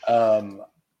 Yeah.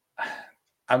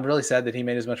 I'm really sad that he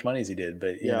made as much money as he did,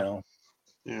 but you know,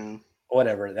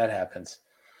 whatever, that happens.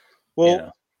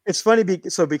 Well, it's funny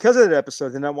because of that episode,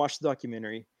 then I watched the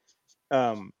documentary.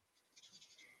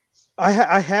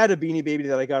 I had a Beanie Baby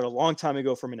that I got a long time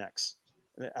ago from an ex.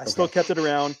 I still kept it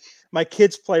around. My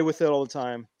kids play with it all the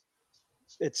time.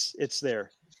 It's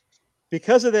there.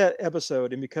 Because of that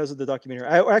episode and because of the documentary,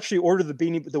 I actually ordered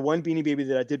the one Beanie Baby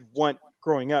that I did want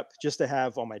growing up just to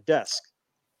have on my desk.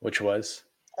 Which was?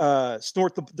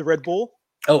 Snort the Red Bull.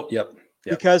 Oh, yep.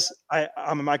 Because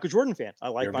I'm a Michael Jordan fan. I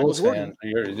like Michael Jordan.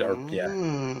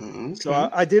 So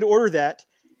I did order that.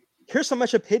 Here's how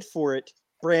much I paid for it,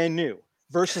 brand new,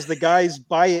 versus the guy's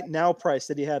buy it now price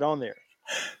that he had on there.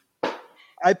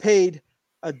 I paid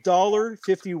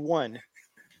 $1.51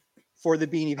 for the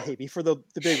Beanie Baby, for the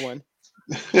big one,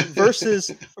 versus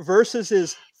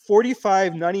his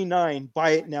 $45.99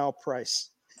 buy it now price.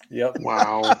 Yep.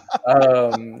 Wow.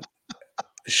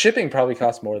 Shipping probably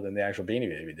cost more than the actual Beanie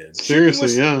Baby did. Seriously,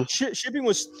 Shipping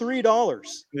was $3.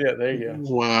 Yeah, there you go.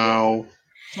 Wow.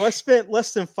 So I spent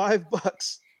less than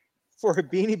 $5 for a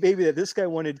Beanie Baby that this guy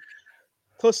wanted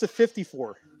close to $50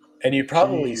 for. And you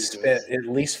probably spent at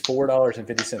least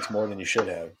 $4.50 more than you should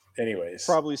have, anyways.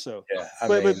 Probably so. Yeah,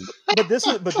 but this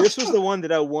was the one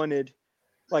that I wanted,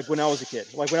 like when I was a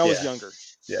kid, like when I was younger.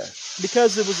 Yeah.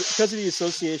 Because of the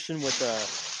association with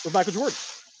Michael Jordan.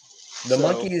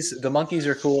 The monkeys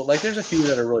are cool. Like there's a few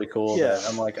that are really cool. Yeah. That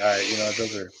I'm like, all right,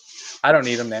 those are. I don't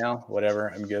need them now.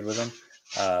 Whatever, I'm good with them.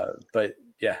 But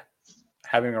yeah,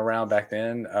 having them around back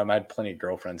then, I had plenty of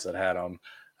girlfriends that had them.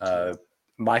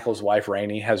 Michael's wife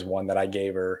Rainey has one that I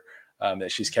gave her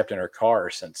that she's kept in her car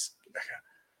since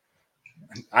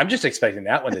I'm just expecting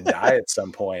that one to die at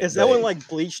some point. Is that one like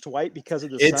bleached white because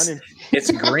of the sun?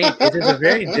 It's green. It is a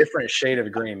very different shade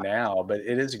of green now, but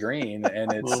it is green,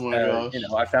 and it's Oh my gosh.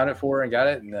 I found it for her and got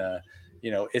it, and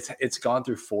it's gone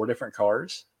through 4 different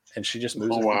cars, and she just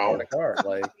moves Oh, it from wow. car to car,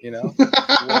 like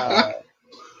Wow.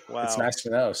 Wow. It's nice to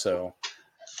know. So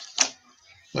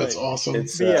That's awesome.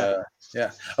 it's Yeah.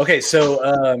 yeah. Okay,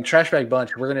 so Trash Bag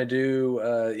Bunch, we're gonna do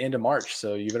end of March,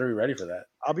 so you better be ready for that.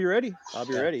 I'll be ready. I'll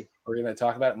be Yeah. ready. We're gonna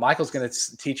talk about it. Michael's gonna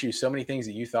teach you so many things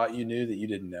that you thought you knew that you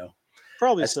didn't know.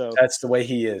 Probably so. That's the way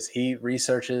he is. He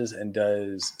researches and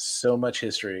does so much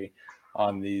history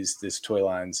on these toy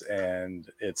lines, and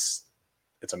it's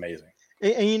amazing.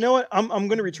 And you know what? I'm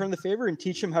going to return the favor and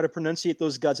teach him how to pronunciate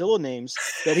those Godzilla names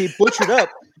that he butchered up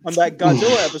on that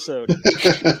Godzilla episode.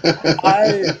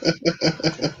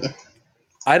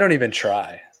 I don't even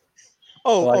try.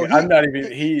 Oh, I'm not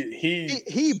even.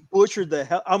 He butchered the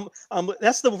hell.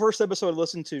 That's the first episode I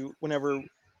listened to whenever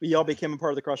we all became a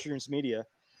part of the Cross Streams Media.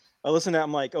 I listened to that.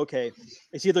 I'm like, okay,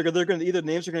 it's either the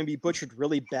names are going to be butchered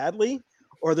really badly,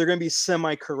 or they're going to be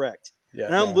semi-correct. Yeah,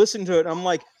 and I'm listening to it. I'm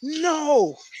like,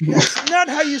 no, that's not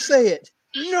how you say it.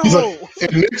 No.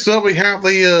 And next up, we have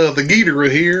the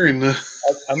Ghidorah here, and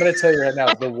I'm going to tell you right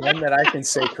now, the one that I can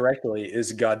say correctly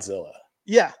is Godzilla.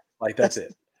 Yeah, like that's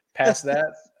it. Past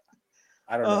that,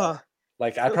 I don't know.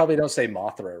 Like I probably don't say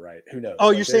Mothra right. Who knows? Oh,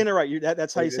 like, you're saying it right.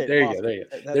 That's how you say it. There you go. There you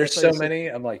go. There's so many.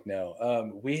 I'm like,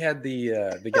 no. We had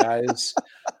the guys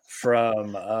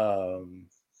from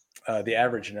the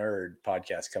Average Nerd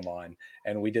podcast come on,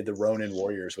 and we did the Ronin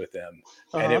Warriors with them,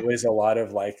 and it was a lot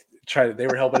of like they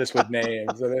were helping us with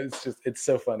names, and it's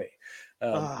so funny.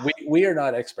 We are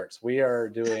not experts. We are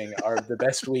doing the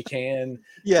best we can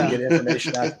to get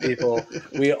information out to people.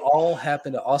 We all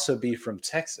happen to also be from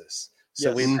Texas,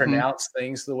 so we pronounce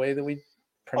things the way that we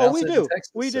pronounce it in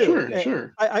Texas. We do.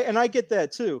 Sure. I get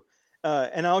that too.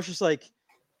 And I was just like,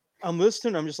 I'm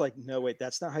listening. I'm just like, no, wait,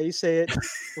 that's not how you say it.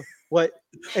 What?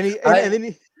 And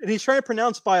he's trying to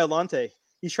pronounce Biolante.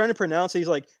 He's trying to pronounce it. He's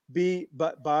like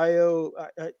bio.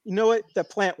 You know what? The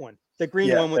plant one, the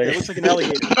green one with it looks like an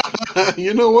alligator.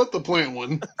 You know what? The plant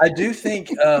one. I do think,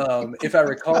 if I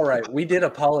recall right, we did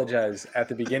apologize at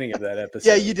the begining of that episode.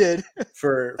 Yeah, you did.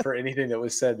 for anything that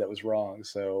was said that was wrong.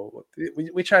 So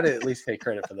we try to at least take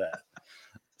credit for that.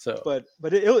 So, but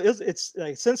it's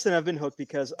like since then I've been hooked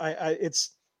because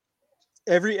it's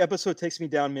every episode takes me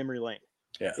down memory lane.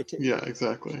 Yeah. Yeah,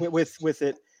 exactly. With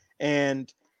it,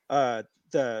 and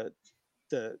the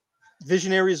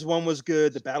Visionaries one was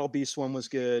good. The Battle Beast one was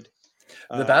good.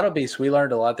 The Battle Beasts, we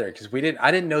learned a lot there because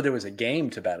I didn't know there was a game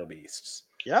to Battle Beasts.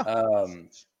 Yeah.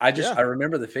 I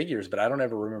remember the figures, but I don't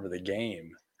ever remember the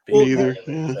game. Me either.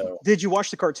 So. Did you watch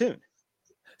the cartoon?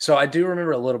 So I do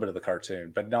remember a little bit of the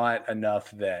cartoon, but not enough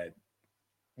that.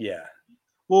 Yeah.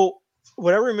 Well,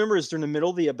 what I remember is during the middle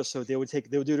of the episode, they would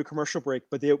do the commercial break,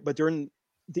 but during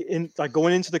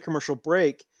going into the commercial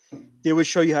break, they would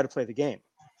show you how to play the game.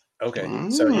 Okay.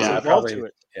 So yeah, probably.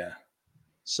 Yeah.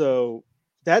 So.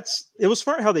 It was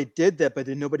smart how they did that, but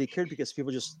then nobody cared because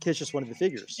kids just wanted the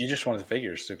figures. You just wanted the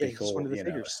figures to be cool. Just wanted the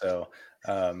figures. So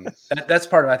that's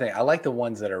part of my thing. I like the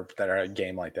ones that are a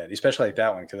game like that, especially like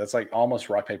that one, because that's like almost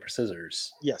rock, paper,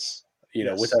 scissors. Yes.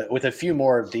 With a few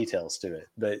more details to it.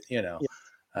 But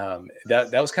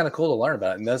that was kind of cool to learn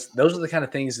about. And those are the kind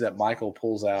of things that Michael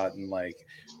pulls out and like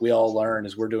we all learn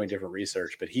as we're doing different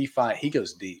research. But he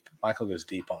goes deep. Michael goes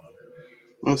deep on them.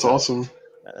 That's awesome.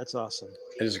 That's awesome.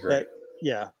 It is great.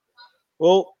 Yeah.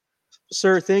 Well,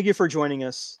 sir, thank you for joining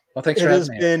us. Well, thanks for having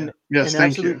me. It has been an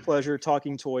absolute pleasure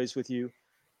talking toys with you.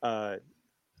 I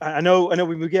know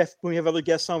when we have other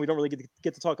guests on, we don't really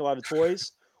get to talk a lot of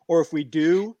toys, or if we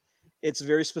do, it's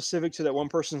very specific to that one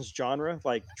person's genre,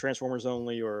 like Transformers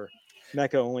only or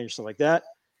Mecha only or something like that.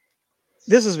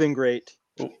 This has been great.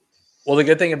 Well, the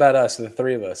good thing about us, the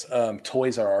three of us,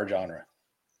 toys are our genre.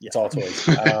 It's all toys.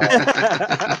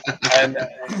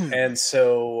 And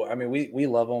so, I mean, we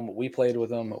love them. We played with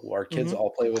them. Our kids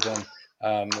all play with them.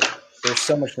 There's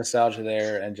so much nostalgia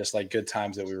there and just like good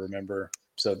times that we remember.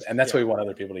 So, and that's what we want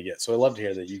other people to get. So I love to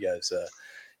hear that you guys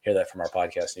hear that from our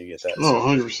podcast and you get that. Oh,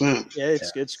 100%. Yeah,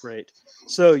 it's great.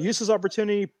 So use this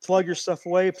opportunity, plug your stuff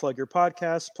away, plug your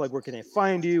podcast, plug where can they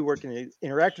find you, where can they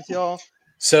interact with y'all.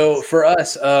 So for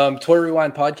us, Toy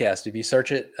Rewind Podcast, if you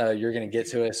search it, you're going to get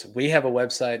to us. We have a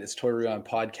website. It's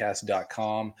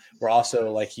toyrewindpodcast.com. We're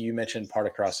also, like you mentioned, part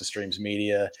of Across the Streams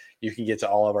Media. You can get to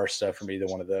all of our stuff from either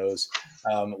one of those.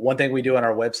 One thing we do on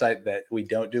our website that we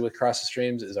don't do with Across the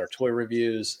Streams is our toy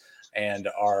reviews and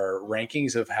our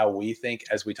rankings of how we think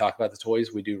as we talk about the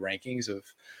toys. We do rankings of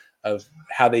of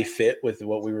how they fit with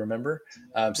what we remember.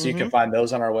 So you can find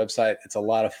those on our website. It's a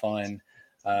lot of fun.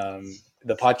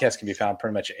 The podcast can be found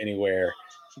pretty much anywhere.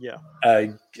 Yeah.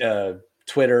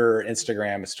 Twitter,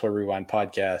 Instagram, it's Toy Rewind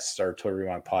Podcast or Toy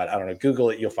Rewind Pod. I don't know. Google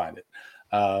it. You'll find it.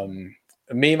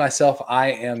 Me, myself,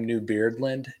 I am New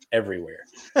Beardland everywhere.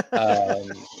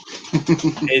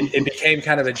 It became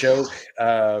kind of a joke.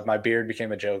 My beard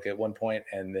became a joke at one point,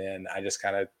 and then I just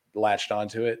kind of latched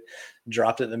onto it,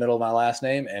 dropped it in the middle of my last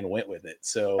name, and went with it.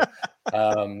 So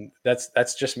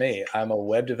that's just me. I'm a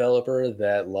web developer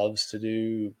that loves to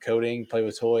do coding, play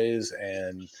with toys,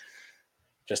 and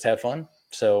just have fun.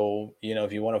 So,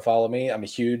 if you want to follow me, I'm a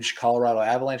huge Colorado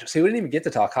Avalanche. See, we didn't even get to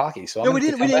talk hockey. So no, we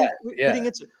didn't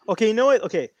get to. Okay, you know what?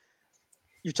 Okay,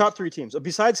 your top 3 teams.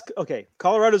 Besides,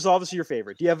 Colorado's obviously your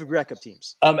favorite. Do you have backup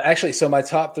teams? Actually, so my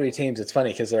top 3 teams. It's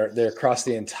funny because they're across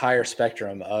the entire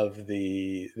spectrum of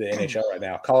the NHL right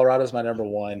now. Colorado's my number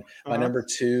 1. My number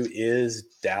 2 is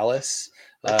Dallas.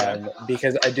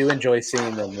 Because I do enjoy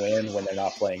seeing them win when they're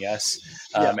not playing us.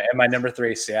 And my number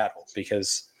 3 is Seattle,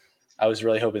 because I was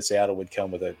really hoping Seattle would come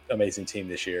with an amazing team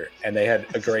this year, and they had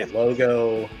a great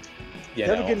logo. They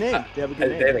have a good name. They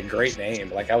have a great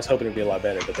name. Like, I was hoping it would be a lot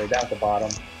better, but they're down at the bottom.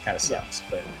 Kind of sucks.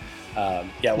 But I'll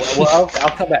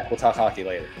come back. We'll talk hockey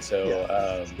later.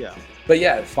 So but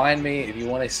yeah, find me if you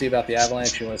want to see about the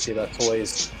Avalanche. You want to see about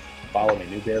toys. Follow me,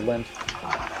 New Beardland.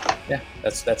 Yeah,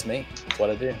 that's me. That's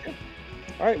what I do.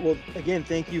 All right. Well, again,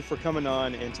 thank you for coming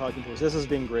on and talking to us. This has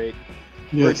been great.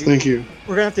 Yes, thank you.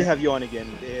 We're gonna have to have you on again.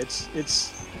 It's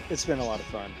been a lot of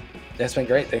fun. That's been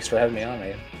great. Thanks for having me on,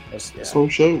 man. It's whole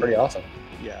show. Pretty awesome.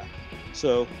 Yeah.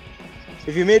 So,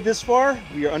 if you made this far,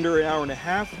 we are under an hour and a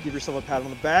half. Give yourself a pat on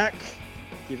the back.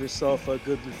 Give yourself a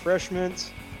good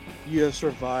refreshment. You have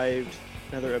survived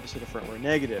another episode of Front Row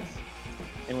Negative.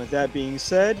 And with that being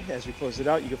said, as we close it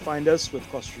out, you can find us with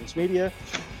Cluster Streams Media.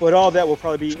 But all that will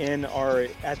probably be in our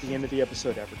at the end of the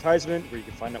episode advertisement, where you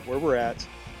can find out where we're at.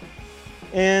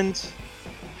 And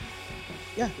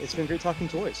yeah, it's been great talking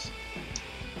toys.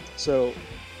 So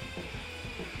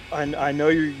I know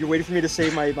you're waiting for me to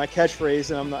say my catchphrase,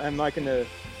 and I'm not gonna.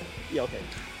 Yeah, okay.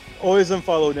 Always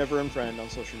unfollow, never unfriend on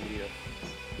social media,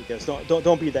 because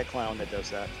don't be that clown that does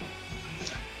that.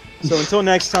 So until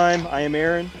next time, I am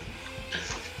Aaron.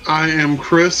 I am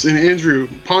Chris, and Andrew.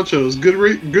 Ponchos, good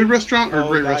restaurant or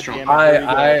great restaurant?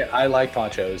 I like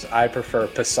Ponchos. I prefer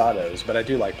Posados, but I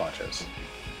do like Ponchos.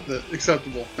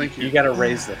 Acceptable. Thank you. You got to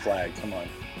raise the flag. Come on.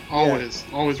 Always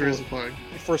raise the flag.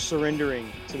 For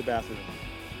surrendering to the bathroom.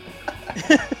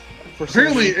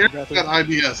 Apparently, Aaron got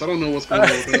IBS. I don't know what's going on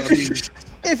with that.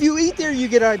 If you eat there, you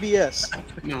get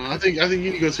IBS. No, I think you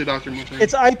need to go see a doctor.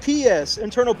 It's IPS,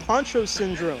 internal poncho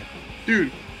syndrome.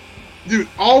 Dude,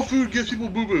 all food gives people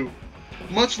boo-boo.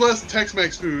 Much less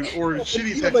Tex-Mex food or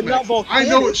shitty Tex-Mex. But not volcanic. I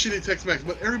know it's shitty Tex-Mex,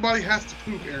 but everybody has to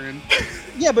poop, Aaron.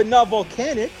 Yeah, but not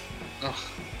volcanic. Ugh.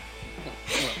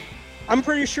 I'm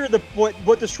pretty sure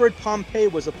what destroyed Pompeii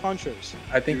was the ponchos.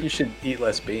 I think you should eat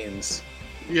less beans.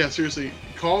 Yeah, seriously.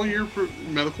 Call your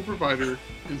medical provider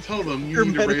and tell them you your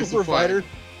need to raise the flag. Your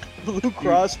medical provider, Blue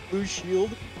Cross, Blue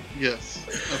Shield. Yes.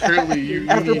 Apparently you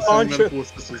need some medical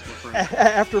assistance, my friend.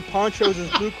 After ponchos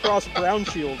is Blue Cross Brown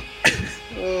Shield.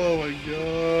 Oh my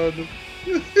god.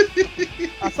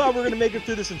 I thought we were going to make it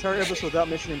through this entire episode without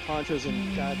mentioning ponchos,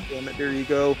 and god damn it, there you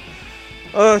go.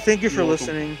 Thank you for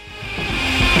listening.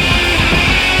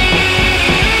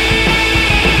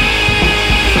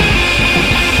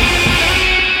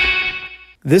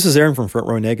 This is Aaron from Front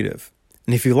Row Negative,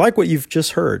 and if you like what you've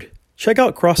just heard, check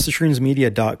out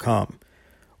CrossTheStreamsMedia.com,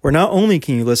 where not only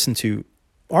can you listen to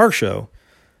our show,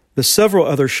 but several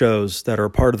other shows that are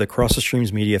part of the Cross the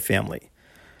Streams Media family.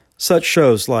 Such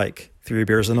shows like Three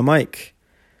Bears and a Mic,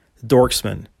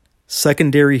 Dorksman,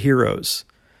 Secondary Heroes,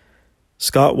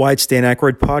 Scott White's Dan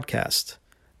Aykroyd Podcast,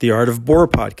 The Art of Boar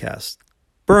Podcast,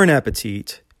 Burn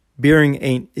Appetit, Beering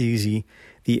Ain't Easy,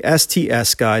 the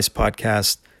STS Guys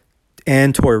Podcast,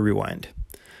 and Toy Rewind.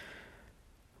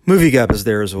 Movie Gap is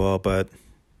there as well, but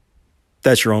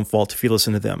that's your own fault if you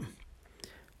listen to them.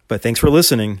 But thanks for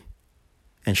listening,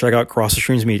 and check out Cross the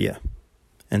Streams Media.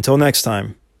 Until next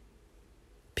time,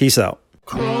 peace out.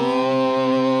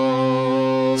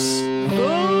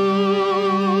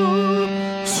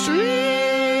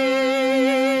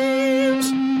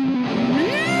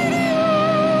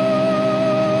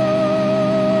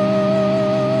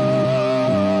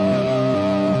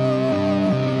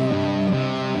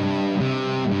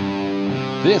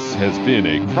 This has been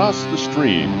a Cross the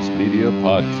Streams Media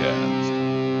Podcast.